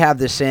so we have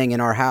this saying in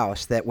our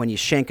house that when you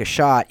shank a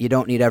shot, you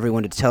don't need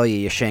everyone to tell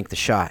you shanked the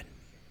shot.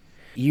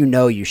 You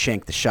know you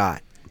shanked the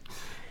shot.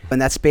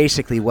 And that's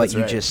basically what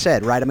you just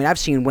said, right? I mean, I've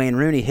seen Wayne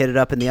Rooney hit it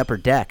up in the upper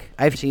deck.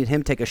 I've seen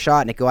him take a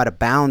shot and it go out of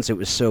bounds. It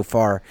was so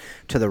far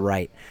to the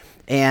right.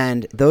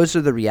 And those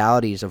are the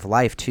realities of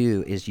life,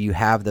 too, is you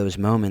have those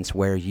moments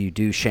where you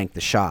do shank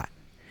the shot.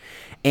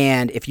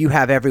 And if you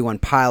have everyone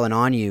piling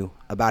on you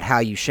about how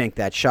you shank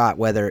that shot,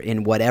 whether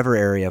in whatever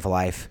area of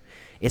life,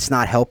 it's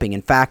not helping.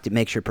 In fact, it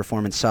makes your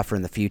performance suffer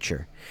in the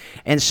future.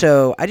 And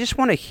so I just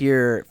want to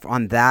hear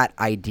on that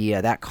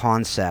idea, that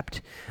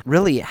concept,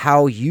 really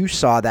how you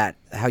saw that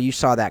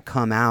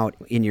come out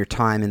in your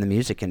time in the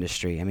music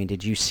industry. I mean,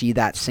 did you see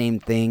that same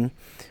thing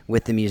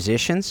with the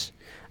musicians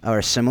or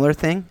a similar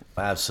thing?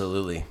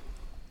 Absolutely.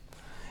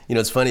 You know,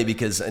 it's funny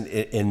because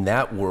in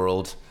that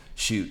world,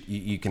 shoot,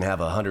 you can have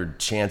 100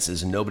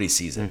 chances and nobody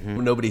sees it.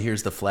 Mm-hmm. Nobody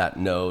hears the flat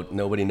note.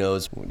 Nobody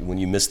knows when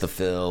you missed the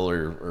fill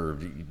or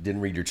you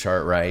didn't read your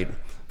chart right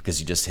because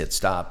you just hit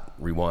stop,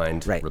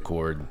 rewind,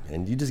 record,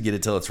 and you just get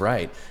it till it's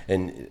right.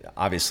 And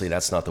obviously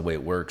that's not the way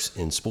it works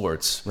in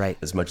sports,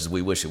 as much as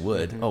we wish it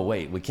would. Mm-hmm. Oh,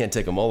 wait, we can't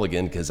take a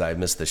mulligan because I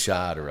missed the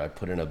shot or I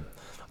put in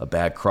a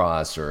bad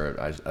cross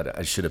or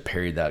I should have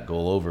parried that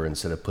goal over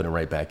instead of putting it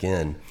right back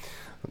in.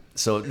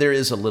 So there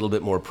is a little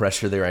bit more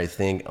pressure there, I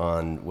think,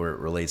 on where it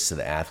relates to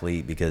the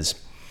athlete because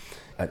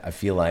I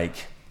feel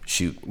like,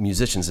 shoot,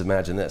 musicians,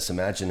 imagine this.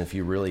 Imagine if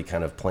you're really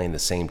kind of playing the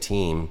same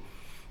team,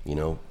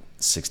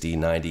 60,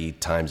 90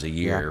 times a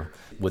year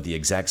with the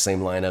exact same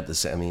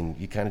lineup. I mean,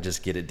 you kind of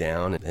just get it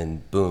down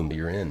and boom,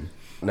 you're in.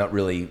 Not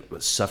really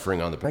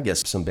suffering on I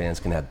guess some bands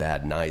can have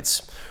bad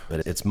nights,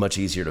 but it's much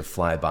easier to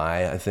fly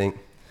by, I think,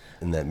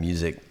 in that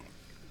music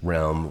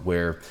realm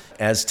where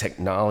as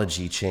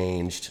technology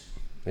changed,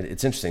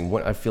 it's interesting.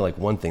 I feel like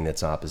one thing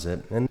that's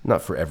opposite, and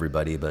not for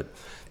everybody, but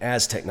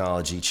as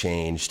technology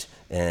changed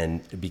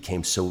and it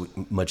became so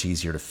much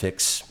easier to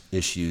fix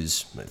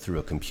issues through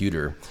a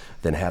computer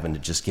than having to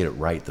just get it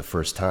right the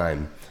first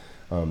time,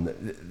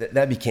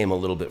 that became a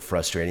little bit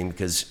frustrating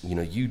because,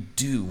 you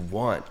do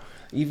want,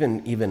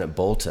 even at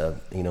Bolta,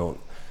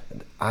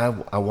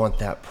 I want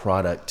that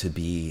product to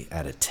be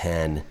at a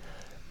 10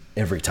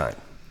 every time,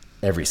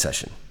 every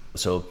session.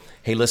 So,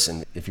 hey,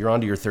 listen, if you're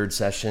on to your third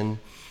session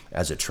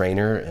as a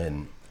trainer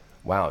and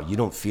wow, you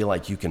don't feel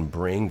like you can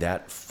bring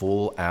that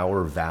full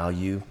hour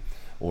value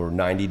or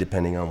 90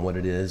 depending on what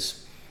it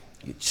is,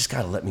 you just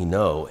got to let me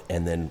know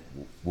and then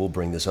we'll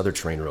bring this other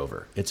trainer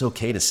over. It's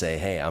okay to say,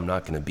 hey, I'm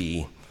not going to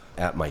be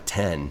at my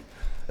 10,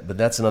 but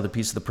that's another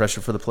piece of the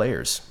pressure for the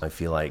players. I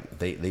feel like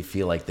they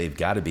feel like they've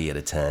got to be at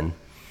a 10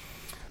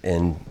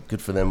 and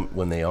good for them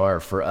when they are.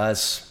 For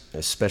us,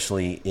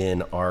 especially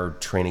in our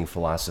training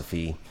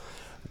philosophy,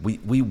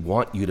 we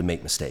want you to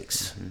make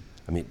mistakes. Mm-hmm.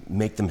 I mean,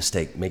 make the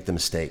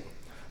mistake.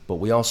 But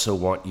we also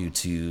want you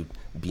to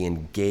be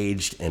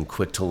engaged and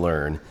quick to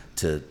learn,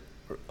 to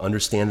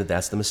understand that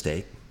that's the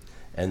mistake.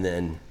 And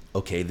then,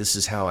 okay, this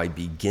is how I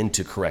begin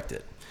to correct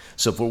it.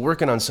 So if we're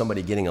working on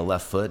somebody getting a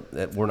left foot,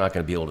 we're not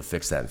going to be able to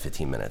fix that in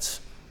 15 minutes.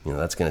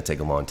 That's going to take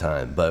a long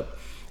time. But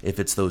if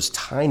it's those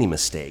tiny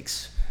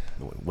mistakes,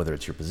 whether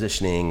it's your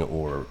positioning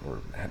or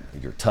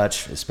your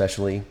touch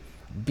especially,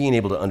 being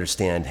able to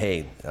understand,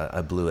 hey,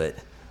 I blew it.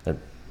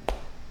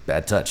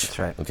 Bad touch. That's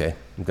right. Okay,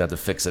 we've got to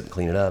fix it and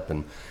clean it up.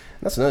 And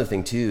that's another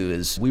thing too,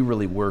 is we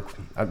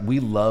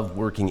love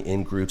working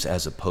in groups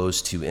as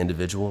opposed to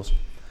individuals,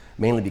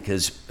 mainly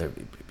because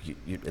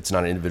it's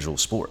not an individual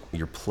sport.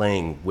 You're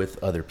playing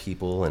with other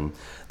people and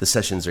the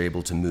sessions are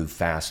able to move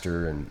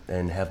faster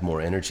and have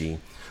more energy.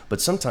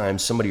 But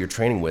sometimes somebody you're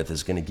training with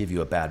is going to give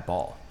you a bad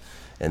ball.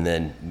 And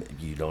then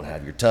you don't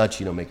have your touch,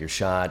 you don't make your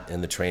shot,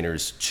 and the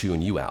trainer's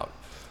chewing you out.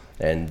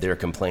 And they're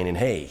complaining,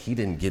 hey, she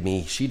didn't give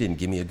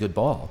me a good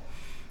ball.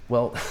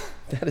 Well,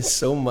 that is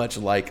so much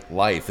like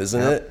life, isn't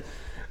it?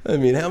 I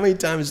mean, how many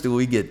times do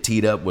we get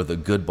teed up with a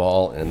good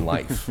ball in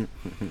life?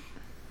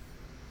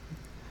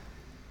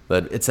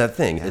 But it's that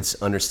thing. It's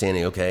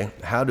understanding, okay,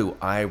 how do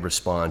I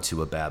respond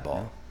to a bad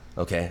ball?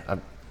 Okay,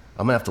 I'm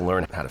going to have to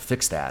learn how to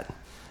fix that.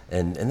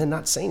 and then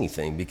not say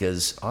anything,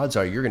 because odds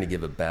are you're going to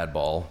give a bad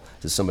ball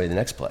to somebody the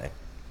next play.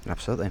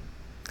 Absolutely.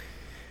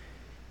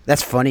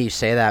 That's funny you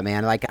say that,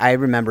 man. Like, I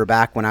remember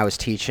back when I was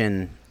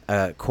teaching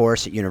a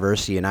course at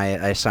university and I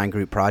assigned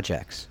group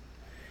projects,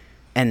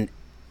 and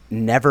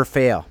never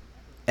fail,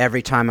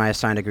 every time I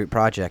assigned a group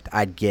project,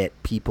 I'd get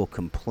people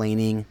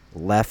complaining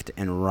left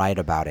and right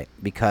about it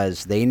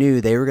because they knew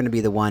they were going to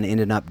be the one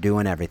ending up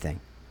doing everything.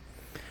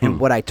 And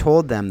what I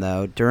told them,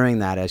 though, during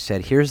that, I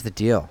said, here's the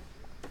deal.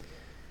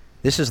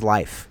 This is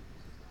life.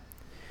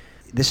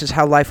 This is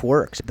how life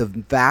works. The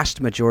vast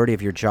majority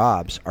of your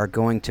jobs are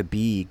going to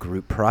be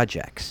group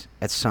projects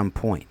at some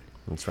point.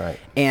 That's right.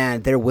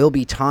 And there will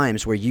be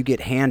times where you get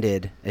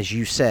handed, as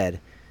you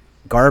said,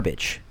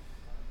 garbage,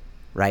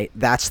 right?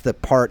 That's the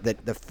part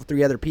that the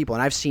three other people,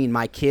 and I've seen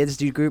my kids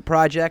do group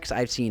projects.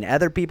 I've seen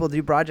other people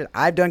do projects.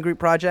 I've done group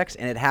projects,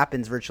 and it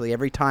happens virtually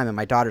every time. And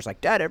my daughter's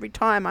like, Dad, every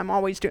time I'm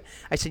always doing.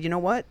 I said, you know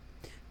what?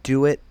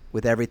 Do it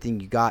with everything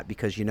you got,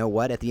 because you know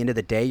what? At the end of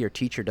the day, your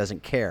teacher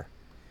doesn't care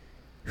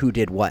who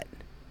did what.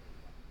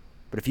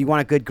 But if you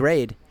want a good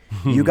grade,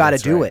 you got to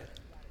do it.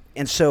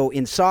 And so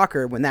in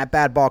soccer, when that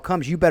bad ball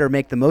comes, you better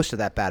make the most of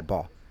that bad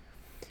ball.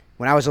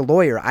 When I was a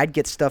lawyer, I'd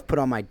get stuff put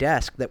on my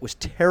desk that was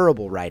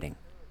terrible writing.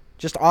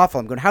 Just awful.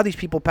 I'm going, how these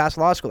people pass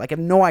law school? Like, I have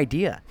no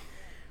idea.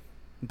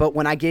 But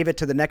when I gave it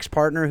to the next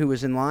partner who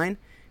was in line,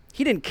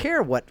 he didn't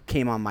care what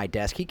came on my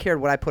desk. He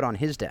cared what I put on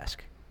his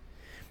desk.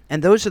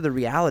 And those are the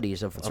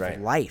realities of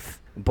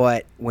life.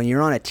 But when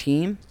you're on a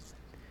team,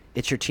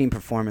 it's your team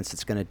performance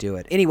that's going to do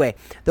it. Anyway,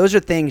 those are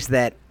things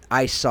that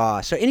I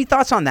saw. So any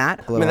thoughts on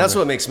that? I mean, that's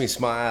what makes me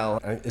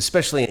smile,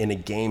 especially in a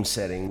game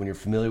setting, when you're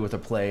familiar with a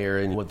player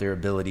and what their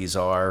abilities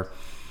are.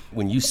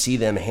 When you see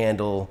them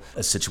handle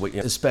a situation,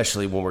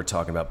 especially when we're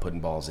talking about putting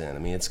balls in, I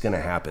mean, it's going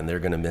to happen. They're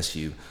going to miss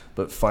you.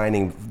 But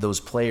finding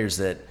those players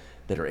that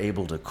are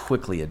able to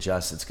quickly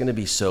adjust, it's going to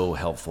be so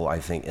helpful,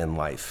 I think, in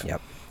life.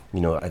 Yep.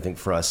 You know, I think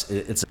for us,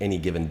 it's any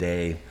given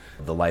day,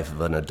 the life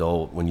of an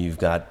adult, when you've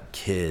got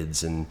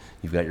kids and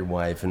you've got your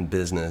wife and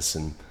business,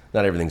 and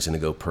not everything's going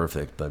to go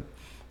perfect, but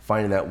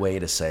finding that way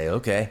to say,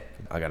 okay,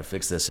 I got to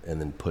fix this, and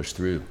then push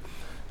through.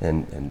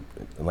 And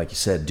like you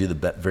said, do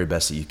the very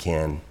best that you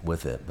can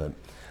with it. But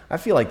I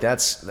feel like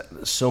that's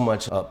so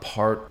much a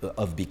part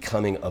of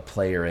becoming a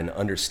player and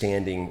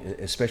understanding,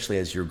 especially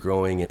as you're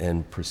growing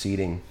and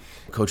proceeding.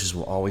 Coaches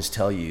will always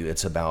tell you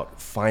it's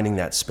about finding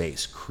that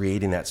space,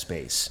 creating that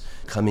space,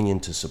 coming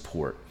into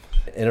support.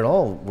 And it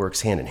all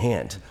works hand in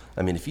hand.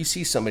 I mean, if you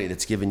see somebody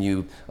that's given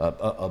you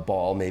a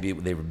ball, maybe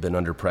they've been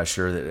under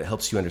pressure, that it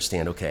helps you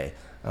understand, okay,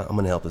 I'm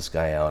going to help this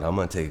guy out. I'm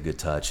going to take a good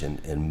touch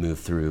and move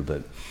through.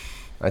 But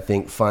I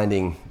think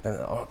finding,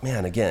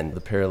 again,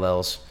 the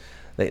parallels,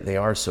 they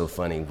are so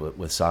funny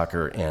with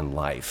soccer and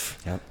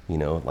life. Yep. You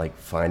know, like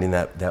finding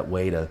that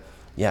way to,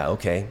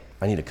 okay,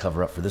 I need to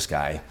cover up for this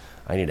guy.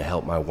 I need to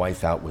help my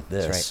wife out with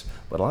this. That's right.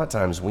 But a lot of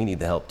times we need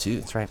the help too.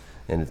 That's right.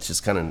 And it's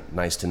just kind of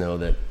nice to know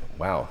that,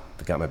 wow,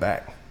 they got my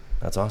back.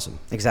 That's awesome.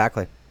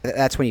 Exactly.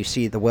 That's when you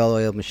see the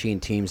well-oiled machine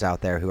teams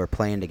out there who are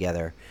playing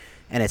together,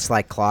 and it's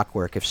like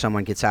clockwork. If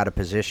someone gets out of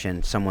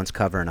position, someone's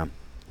covering them.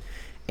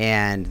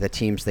 And the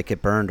teams that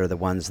get burned are the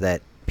ones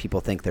that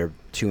people think they're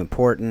too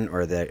important,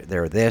 or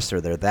they're this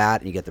or they're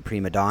that, and you get the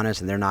prima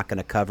donnas and they're not going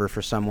to cover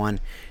for someone,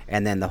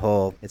 and then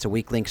it's a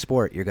weak link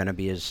sport. You're going to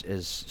be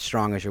as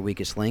strong as your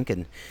weakest link,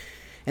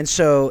 and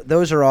so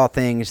those are all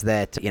things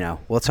that,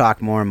 we'll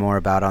talk more and more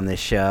about on this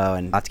show,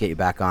 and not to get you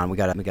back on. We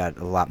got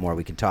a lot more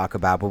we can talk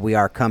about, but we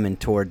are coming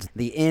towards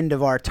the end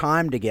of our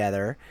time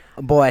together.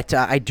 But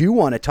I do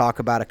want to talk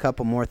about a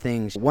couple more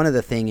things. One of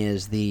the thing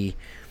is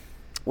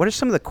what are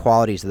some of the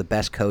qualities of the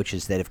best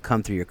coaches that have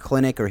come through your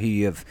clinic, or who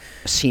you have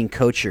seen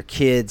coach your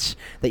kids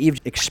that you've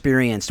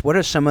experienced? What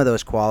are some of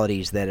those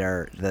qualities that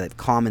are the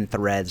common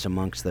threads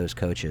amongst those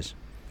coaches?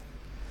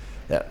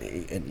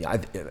 I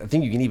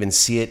think you can even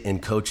see it in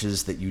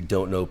coaches that you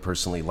don't know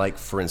personally. Like,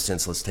 for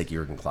instance, let's take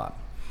Jurgen Klopp.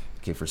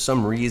 Okay, for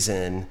some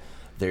reason,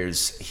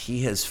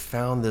 he has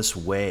found this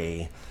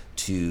way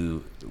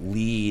to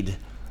lead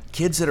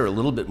kids that are a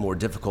little bit more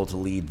difficult to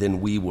lead than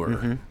we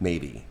were,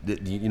 maybe.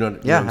 You know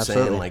what I'm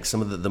absolutely. saying? Like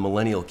some of the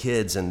millennial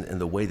kids and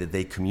the way that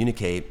they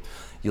communicate,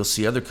 you'll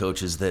see other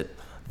coaches that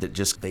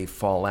just, they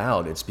fall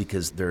out. It's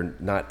because they're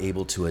not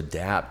able to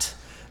adapt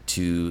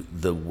to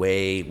the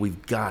way.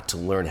 We've got to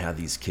learn how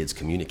these kids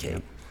communicate.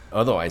 Yep.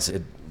 Otherwise,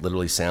 it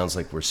literally sounds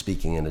like we're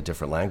speaking in a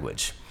different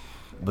language.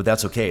 But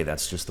that's okay.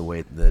 That's just the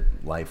way that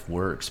life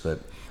works.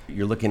 But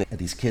you're looking at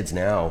these kids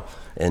now,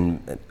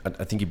 and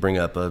I think you bring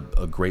up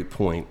a great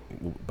point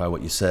by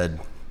what you said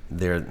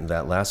there in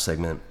that last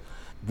segment.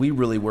 We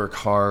really work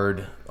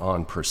hard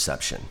on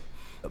perception,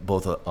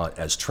 both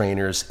as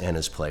trainers and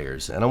as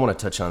players. And I want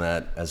to touch on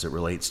that as it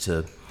relates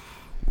to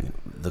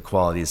the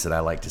qualities that I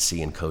like to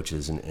see in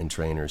coaches and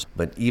trainers.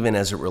 But even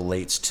as it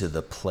relates to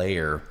the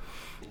player,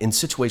 in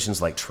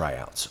situations like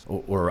tryouts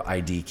or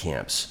ID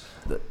camps,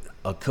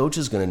 a coach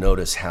is going to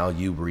notice how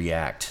you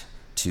react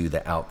to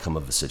the outcome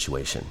of the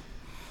situation.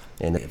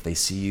 And if they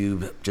see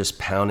you just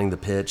pounding the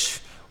pitch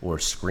or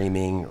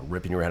screaming, or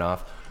ripping your head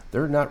off,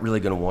 they're not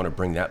really going to want to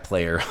bring that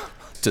player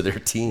to their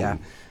team. Yeah.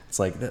 It's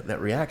like that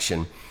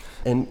reaction.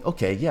 And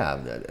okay,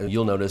 yeah,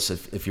 you'll notice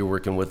if you're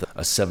working with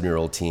a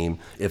 7-year-old team,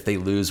 if they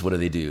lose, what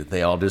do?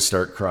 They all just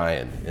start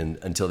crying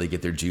until they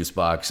get their juice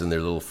box and their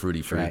little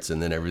fruity fruits,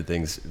 and then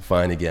everything's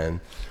fine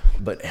again.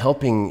 But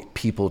helping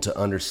people to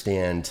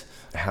understand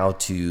how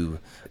to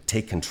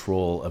take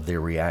control of their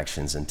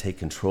reactions and take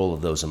control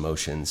of those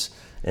emotions.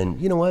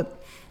 And you know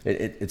what?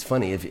 It's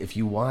funny, if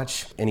you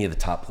watch any of the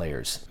top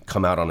players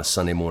come out on a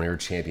Sunday morning or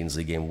Champions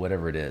League game,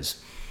 whatever it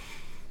is,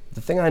 the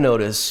thing I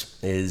notice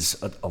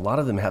is a lot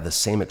of them have the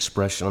same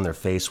expression on their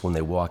face when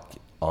they walk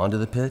onto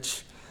the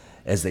pitch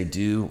as they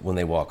do when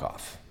they walk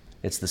off.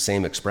 It's the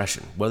same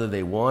expression, whether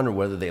they won or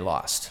whether they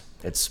lost.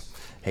 It's,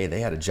 hey, they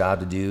had a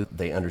job to do.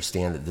 They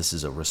understand that this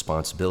is a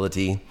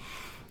responsibility.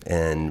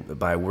 And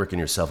by working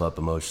yourself up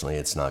emotionally,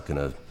 it's not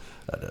going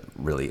to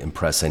really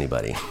impress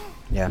anybody.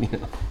 Yeah. You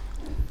know?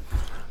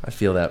 I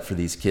feel that for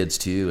these kids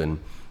too,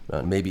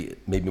 and maybe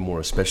more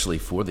especially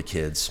for the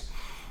kids,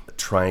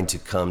 trying to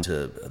come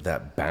to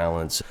that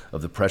balance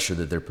of the pressure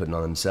that they're putting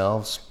on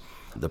themselves,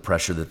 the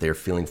pressure that they're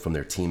feeling from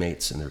their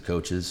teammates and their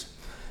coaches,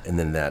 and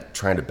then that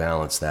trying to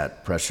balance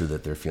that pressure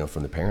that they're feeling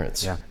from the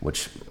parents,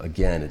 which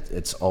again,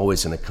 it's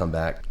always going to come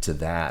back to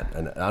that.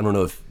 And I don't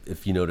know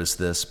if you notice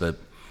this, but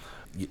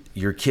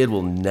your kid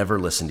will never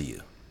listen to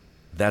you.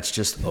 That's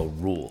just a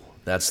rule.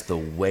 That's the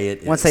way it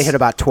is. Once they hit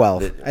about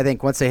 12. I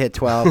think once they hit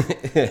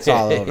 12, it's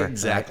all over.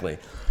 Exactly.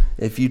 Right?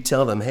 If you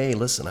tell them, hey,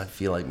 listen, I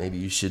feel like maybe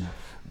you should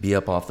be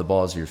up off the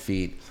balls of your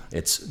feet,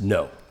 it's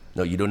no,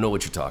 you don't know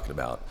what you're talking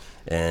about.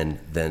 And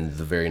then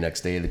the very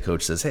next day, the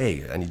coach says,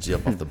 hey, I need you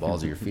up off the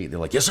balls of your feet. They're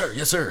like, yes, sir,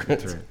 yes, sir.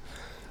 That's right.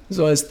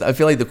 So I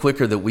feel like the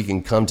quicker that we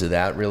can come to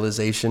that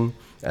realization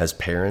as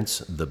parents,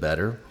 the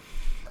better.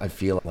 I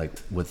feel like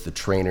with the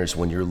trainers,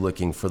 when you're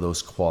looking for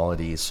those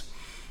qualities,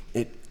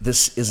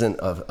 this isn't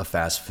a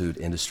fast food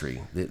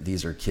industry.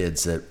 These are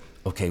kids that,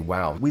 okay,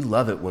 wow, we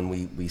love it when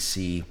we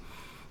see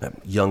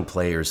young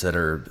players that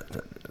are,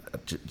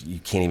 you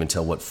can't even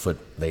tell what foot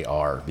they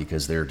are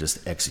because they're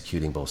just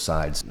executing both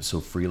sides so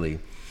freely.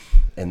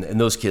 And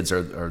those kids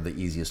are the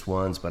easiest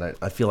ones, but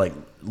I feel like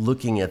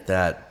looking at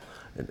that,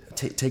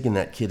 taking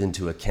that kid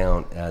into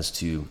account as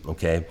to,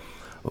 okay,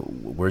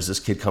 where's this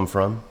kid come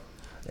from?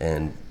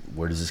 And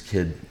where does this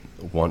kid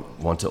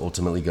want to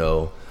ultimately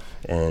go?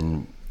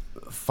 And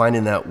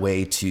finding that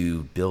way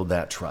to build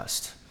that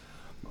trust.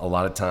 A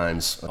lot of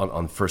times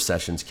on first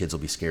sessions, kids will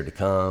be scared to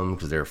come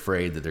because they're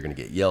afraid that they're going to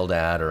get yelled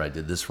at or I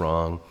did this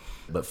wrong.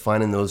 But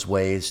finding those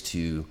ways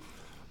to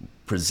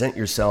present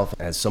yourself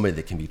as somebody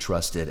that can be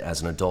trusted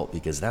as an adult,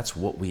 because that's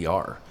what we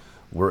are.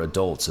 We're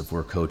adults if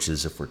we're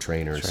coaches, if we're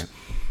trainers.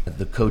 Right.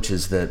 The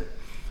coaches that,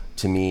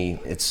 to me,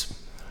 it's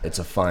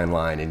a fine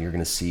line, and you're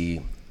going to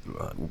see,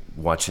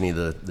 watch any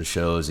of the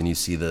shows, and you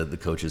see the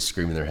coaches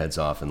screaming their heads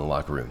off in the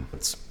locker room.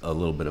 It's a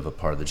little bit of a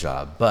part of the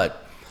job.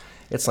 But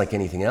it's like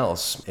anything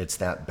else. It's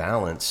that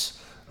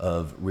balance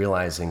of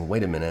realizing,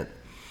 wait a minute,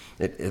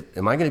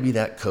 am I going to be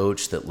that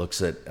coach that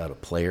looks at a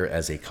player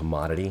as a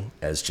commodity,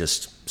 as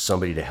just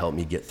somebody to help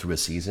me get through a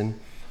season?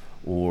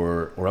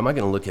 Or am I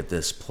going to look at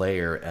this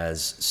player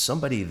as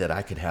somebody that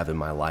I could have in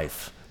my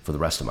life for the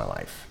rest of my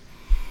life?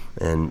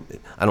 And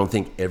I don't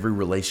think every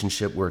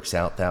relationship works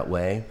out that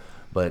way,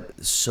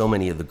 but so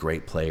many of the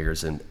great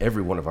players and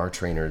every one of our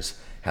trainers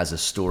has a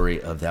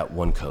story of that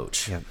one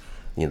coach. Yep.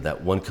 You know,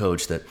 that one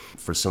coach that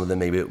for some of them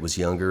maybe it was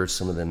younger,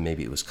 some of them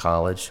maybe it was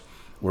college.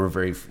 We're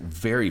very,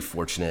 very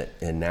fortunate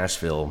in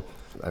Nashville.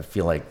 I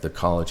feel like the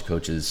college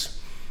coaches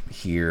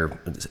here,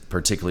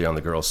 particularly on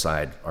the girls'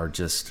 side, are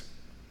just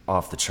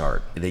off the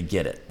chart. They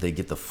get it. They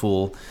get the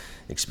full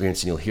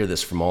experience, and you'll hear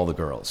this from all the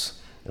girls.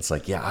 It's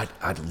like, yeah,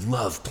 I'd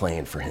love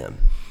playing for him,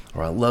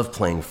 or I love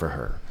playing for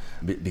her,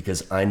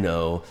 because I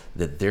know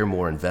that they're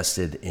more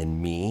invested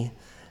in me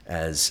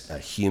as a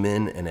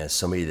human and as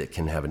somebody that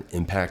can have an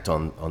impact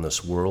on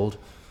this world,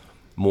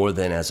 more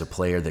than as a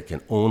player that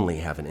can only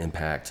have an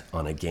impact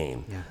on a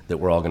game that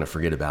we're all going to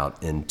forget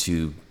about in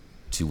two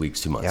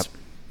weeks, 2 months.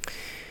 Yep.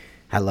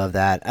 I love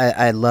that.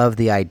 I love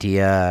the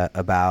idea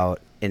about,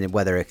 and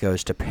whether it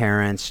goes to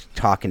parents,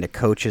 talking to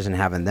coaches and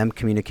having them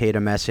communicate a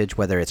message,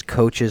 whether it's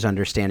coaches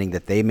understanding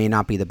that they may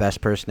not be the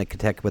best person to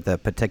connect with a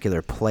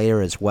particular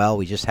player as well.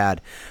 We just had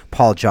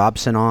Paul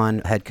Jobson on,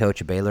 head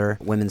coach of Baylor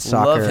women's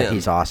soccer. Love him.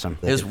 He's awesome.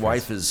 His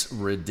wife is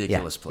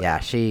ridiculous player. Yeah,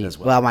 she. As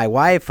well, my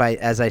wife,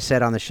 as I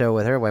said on the show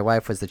with her, my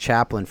wife was the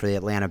chaplain for the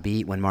Atlanta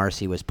Beat when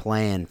Marcy was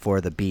playing for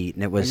the Beat,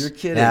 and it was. You're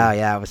kidding.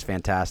 Yeah, it was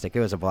fantastic.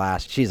 It was a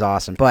blast. She's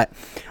awesome, but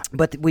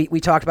we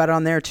talked about it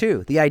on there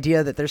too. The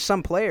idea that there's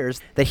some players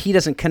that he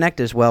doesn't connect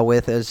as well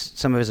with as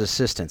some of his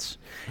assistants.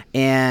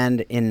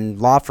 And in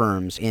law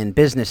firms, in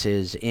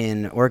businesses,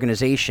 in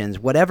organizations,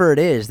 whatever it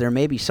is, there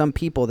may be some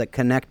people that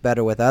connect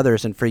better with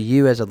others. And for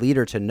you as a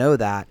leader to know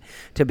that,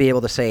 to be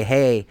able to say,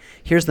 hey,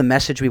 here's the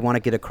message we want to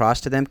get across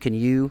to them. Can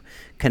you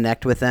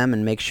connect with them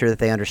and make sure that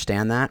they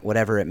understand that,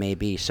 whatever it may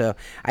be? So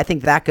I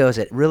think that goes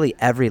at really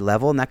every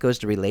level, and that goes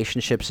to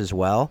relationships as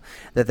well,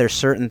 that there's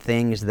certain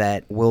things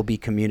that will be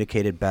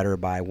communicated better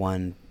by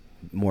one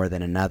more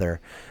than another.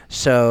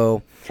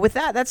 So with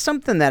that, that's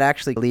something that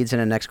actually leads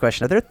into the next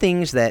question. Are there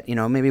things that,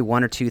 maybe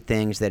one or two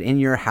things that in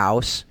your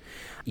house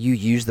you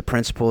use the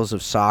principles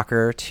of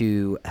soccer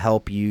to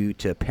help you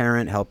to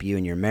parent, help you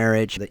in your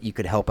marriage, that you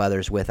could help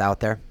others with out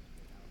there?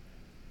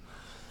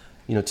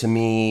 To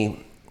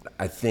me,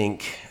 I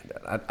think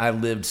I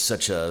lived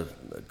such a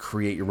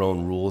create your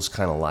own rules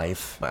kind of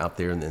life out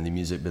there in the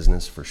music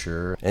business for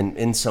sure. And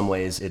in some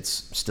ways it's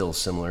still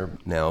similar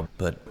now.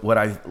 But what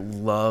I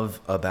love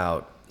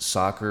about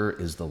soccer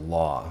is the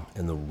law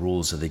and the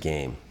rules of the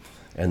game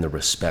and the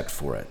respect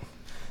for it.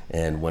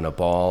 And when a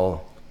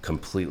ball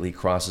completely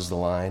crosses the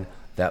line,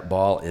 that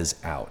ball is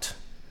out.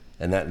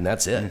 And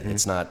that's it. Mm-hmm.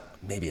 It's not,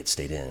 maybe it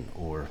stayed in,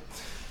 or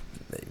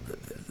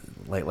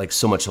like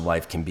so much of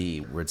life can be,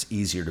 where it's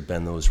easier to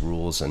bend those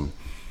rules. And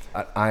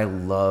I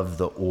love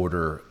the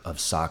order of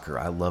soccer.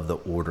 I love the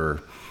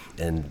order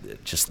and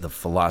just the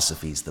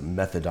philosophies, the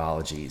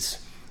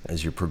methodologies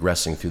as you're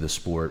progressing through the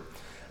sport.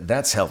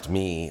 That's helped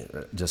me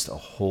just a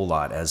whole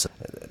lot as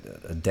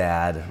a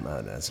dad,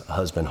 as a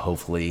husband,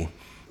 hopefully,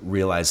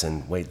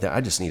 realizing, wait,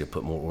 I just need to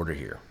put more order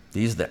here.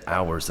 These are the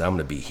hours that I'm going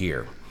to be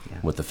here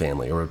with the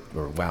family. Or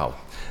wow,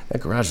 that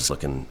garage is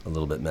looking a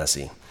little bit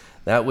messy.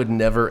 That would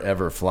never,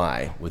 ever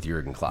fly with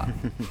Jurgen Klopp.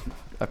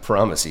 I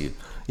promise you.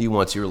 He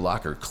wants your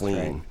locker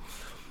clean. Right.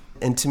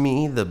 And to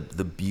me, the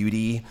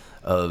beauty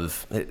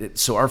of it,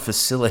 so our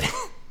facility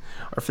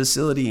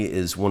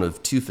is one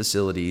of two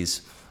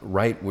facilities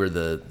right where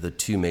the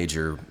two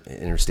major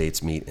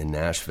interstates meet in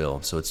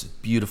Nashville. So it's a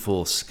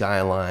beautiful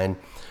skyline.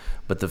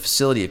 But the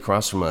facility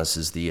across from us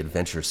is the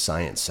Adventure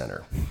Science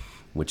Center,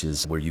 which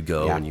is where you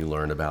go and you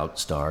learn about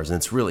stars. And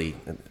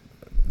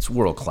it's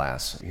world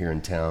class here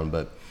in town.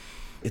 But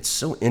it's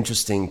so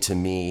interesting to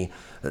me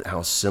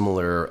how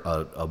similar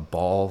a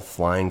ball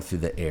flying through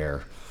the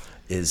air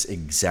is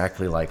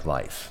exactly like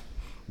life,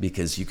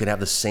 because you could have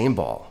the same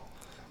ball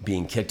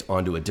being kicked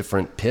onto a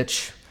different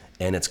pitch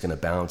and it's going to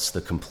bounce the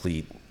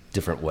complete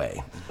different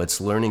way. It's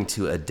learning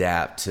to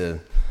adapt to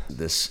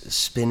this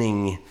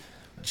spinning,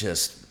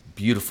 just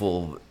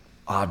beautiful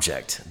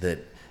object that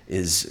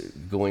is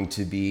going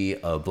to be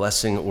a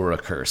blessing or a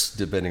curse,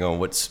 depending on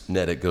what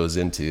net it goes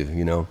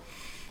into.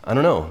 I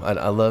don't know.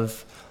 I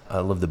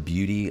love the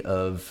beauty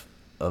of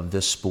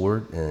this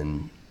sport,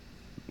 and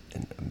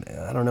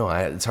I don't know.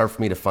 It's hard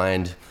for me to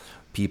find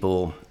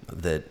people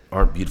that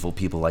aren't beautiful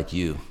people like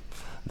you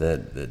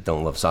that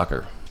don't love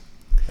soccer.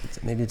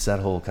 Maybe it's that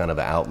whole kind of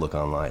outlook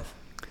on life.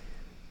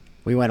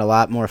 We went a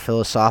lot more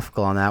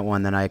philosophical on that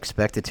one than I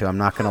expected to. I'm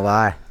not going to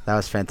lie. That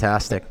was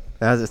fantastic.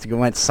 We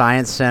went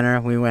Science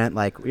Center. We went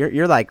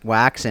you're like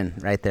waxing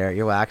right there.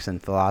 You're waxing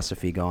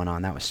philosophy going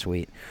on. That was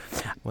sweet.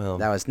 Well,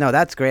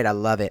 that's great. I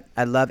love it.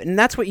 And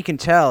that's what you can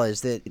tell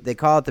is that they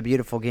call it the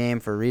beautiful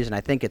game for a reason.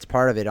 I think it's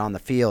part of it on the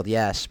field,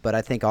 yes, but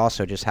I think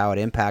also just how it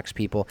impacts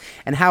people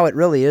and how it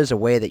really is a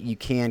way that you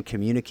can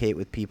communicate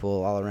with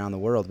people all around the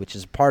world, which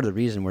is part of the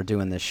reason we're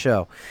doing this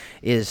show,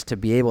 is to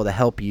be able to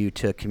help you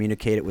to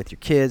communicate it with your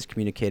kids,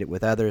 communicate it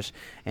with others,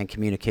 and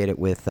communicate it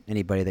with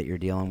anybody that you're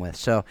dealing with.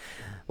 So,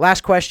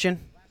 last question.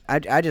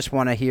 I just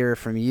want to hear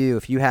from you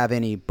if you have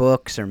any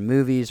books or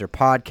movies or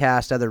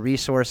podcasts, other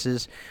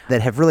resources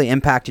that have really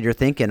impacted your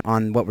thinking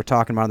on what we're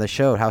talking about on the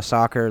show, how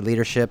soccer,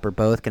 leadership, or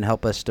both can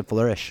help us to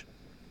flourish.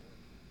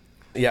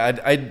 Yeah,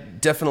 I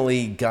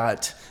definitely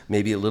got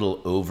maybe a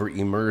little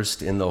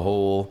over-immersed in the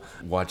whole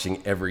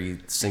watching every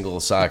single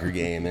soccer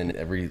game and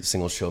every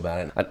single show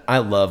about it. I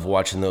love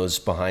watching those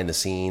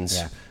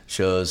behind-the-scenes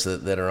shows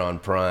that are on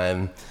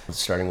Prime,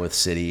 starting with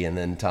City and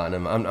then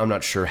Tottenham. I'm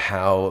not sure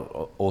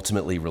how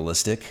ultimately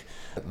realistic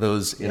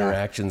those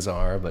interactions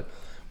are, but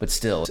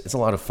still, it's a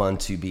lot of fun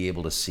to be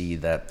able to see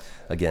that,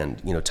 again,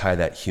 tie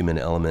that human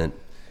element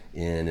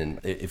in.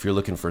 And if you're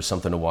looking for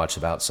something to watch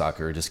about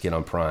soccer, just get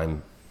on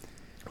Prime.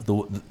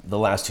 The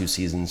last two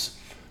seasons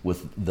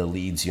with the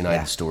Leeds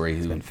United story,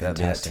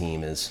 that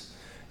team it's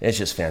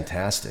just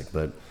fantastic.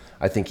 But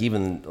I think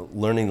even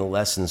learning the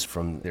lessons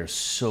from, they're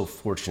so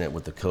fortunate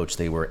with the coach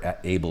they were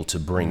able to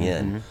bring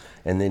in.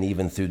 And then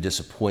even through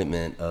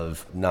disappointment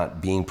of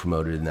not being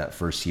promoted in that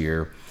first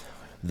year,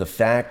 the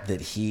fact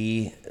that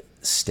he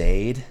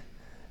stayed,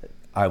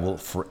 I will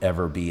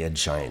forever be a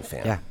Giant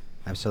fan. Yeah,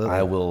 absolutely.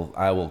 I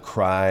will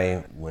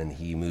cry when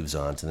he moves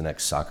on to the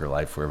next soccer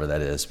life, wherever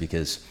that is,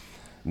 because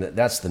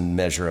that's the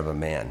measure of a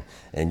man.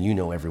 And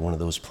every one of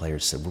those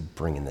players said, we're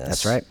bringing this.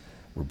 That's right.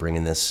 We're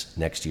bringing this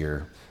next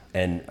year.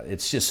 And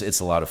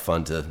it's a lot of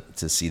fun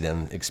to see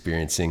them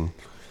experiencing,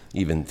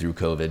 even through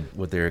COVID,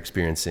 what they're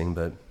experiencing.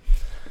 But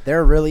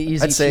they're a really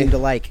easy team to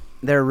like.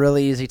 They're a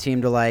really easy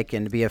team to like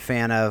and to be a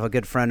fan of. A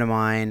good friend of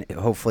mine,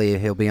 hopefully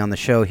he'll be on the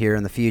show here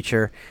in the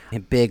future. A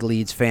big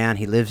Leeds fan.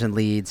 He lives in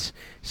Leeds.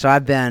 So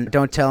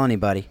don't tell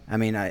anybody. I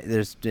mean,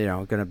 there's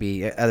going to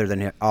be, other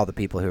than all the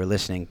people who are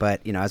listening,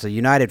 but as a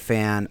United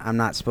fan, I'm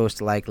not supposed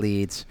to like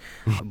Leeds.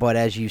 But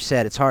as you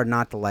said, it's hard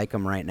not to like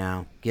them right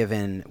now.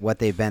 given what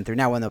they've been through.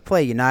 Now, when they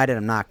play United,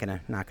 I'm not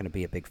gonna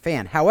be a big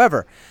fan.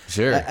 However,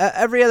 Sure.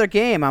 Every other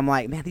game, I'm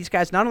like, man, these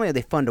guys, not only are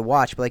they fun to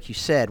watch, but like you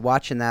said,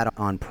 watching that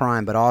on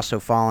Prime, but also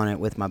following it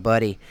with my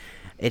buddy,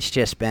 it's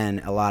just been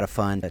a lot of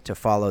fun to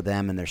follow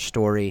them and their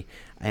story.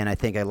 And I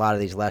think a lot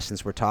of these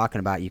lessons we're talking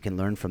about, you can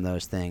learn from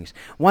those things.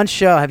 One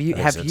show, have you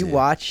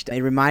watched?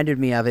 It reminded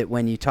me of it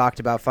when you talked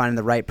about finding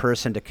the right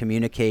person to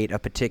communicate a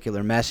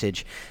particular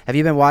message. Have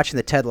you been watching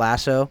the Ted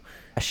Lasso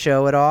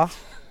show at all?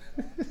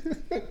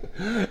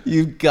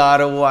 You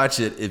gotta watch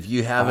it if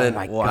you haven't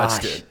my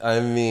watched gosh. it. I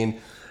mean,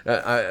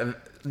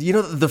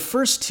 the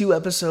first 2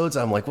 episodes,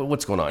 I'm like,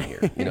 what's going on here?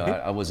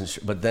 I wasn't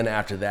sure. But then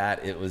after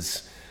that, it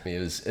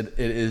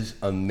is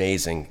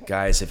amazing.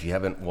 Guys, if you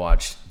haven't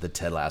watched the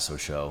Ted Lasso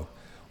show,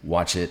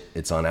 watch it.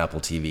 It's on Apple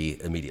TV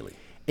immediately.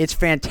 It's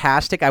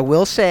fantastic. I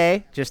will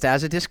say, just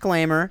as a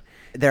disclaimer,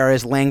 there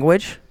is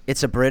language.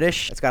 It's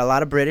got a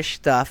lot of British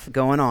stuff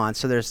going on.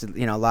 So there's, a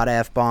lot of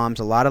F-bombs,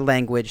 a lot of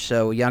language.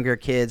 So younger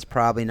kids,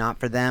 probably not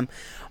for them.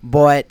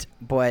 But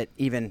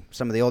even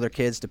some of the older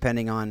kids,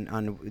 depending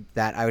on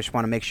that, I just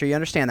want to make sure you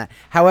understand that.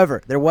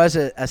 However, there was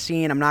a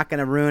scene, I'm not going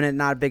to ruin it,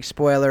 not a big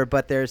spoiler,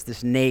 but there's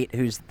this Nate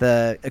who's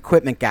the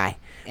equipment guy.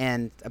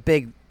 And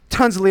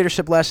tons of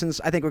leadership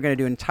lessons. I think we're going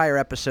to do an entire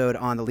episode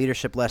on the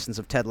leadership lessons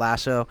of Ted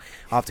Lasso.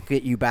 I'll have to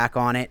get you back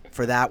on it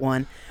for that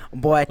one.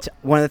 But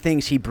one of the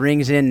things, he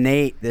brings in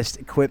Nate, this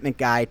equipment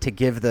guy, to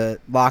give the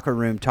locker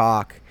room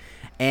talk.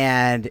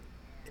 And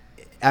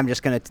I'm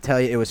just going to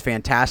tell you, it was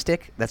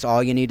fantastic. That's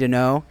all you need to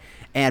know.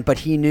 But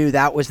he knew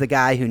that was the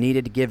guy who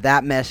needed to give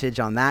that message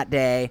on that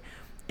day,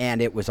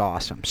 and it was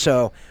awesome.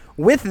 So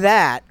with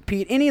that,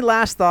 Pete, any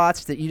last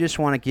thoughts that you just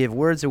want to give,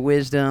 words of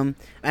wisdom?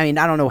 I mean,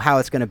 I don't know how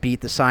it's going to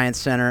beat the Science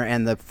Center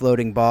and the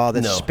floating ball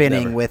that's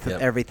spinning never. with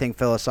Yep. everything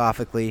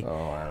philosophically.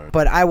 Oh, I don't know.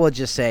 But I will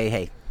just say,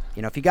 hey,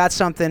 if you got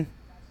something,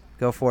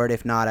 go for it.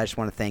 If not, I just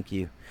want to thank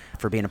you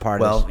for being a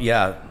part of this. Well,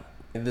 yeah,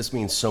 this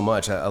means so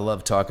much. I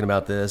love talking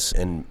about this,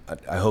 and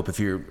I hope if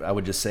you're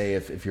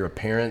a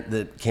parent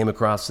that came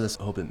across this,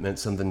 I hope it meant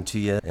something to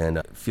you,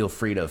 and feel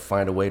free to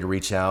find a way to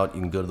reach out.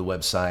 You can go to the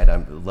website.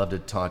 I'd love to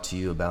talk to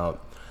you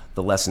about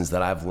the lessons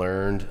that I've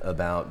learned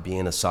about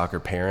being a soccer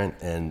parent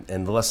and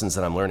the lessons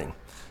that I'm learning.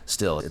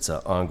 Still, it's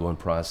an ongoing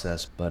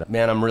process. But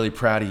man, I'm really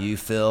proud of you,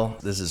 Phil.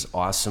 This is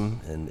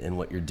awesome and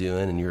what you're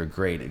doing, and you're a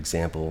great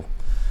example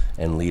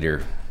and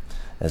leader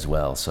as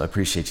well. So I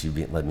appreciate you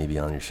letting me be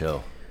on your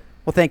show.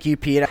 Well, thank you,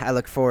 Pete. I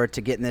look forward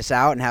to getting this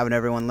out and having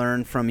everyone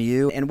learn from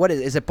you. And what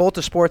is it,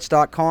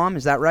 boltasports.com?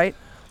 Is that right?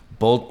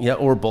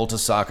 Or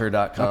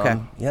boltasoccer.com. Okay.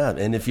 Yeah,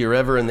 and if you're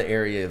ever in the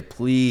area,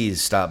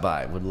 please stop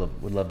by. Would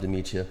love to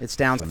meet you. It's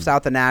down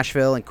south of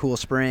Nashville in Cool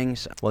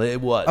Springs. Well, it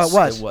was. Oh, it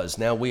was. It was.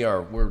 Now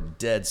we're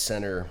dead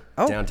center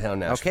downtown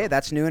Nashville. Okay,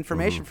 that's new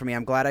information for me.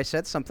 I'm glad I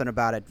said something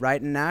about it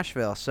right in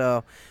Nashville.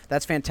 So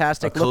that's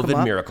fantastic. A Look 'em COVID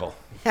up. miracle.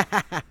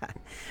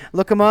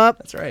 Look them up.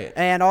 That's right.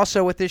 And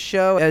also with this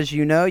show, as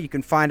you know, you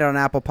can find it on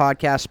Apple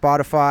Podcasts,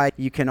 Spotify.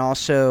 You can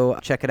also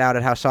check it out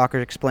at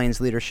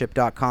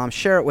howsoccerexplainsleadership.com.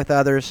 Share it with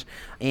others.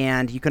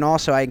 And you can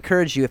also, I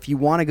encourage you, if you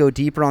want to go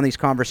deeper on these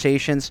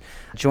conversations,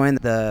 join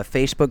the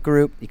Facebook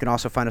group. You can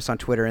also find us on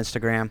Twitter,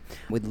 Instagram.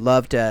 We'd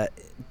love to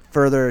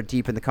further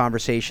deepen the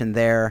conversation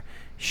there.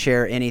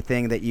 Share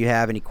anything that you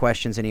have, any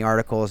questions, any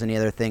articles, any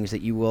other things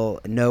that you will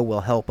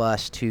help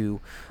us to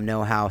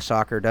know how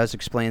soccer does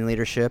explain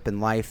leadership and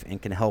life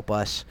and can help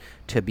us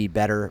to be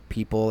better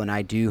people. And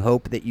I do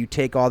hope that you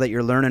take all that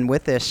you're learning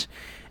with this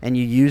and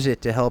you use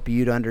it to help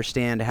you to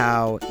understand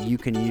how you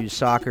can use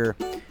soccer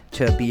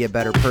to be a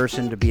better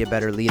person, to be a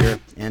better leader,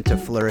 and to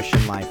flourish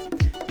in life.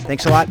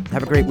 Thanks a lot.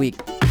 Have a great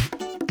week.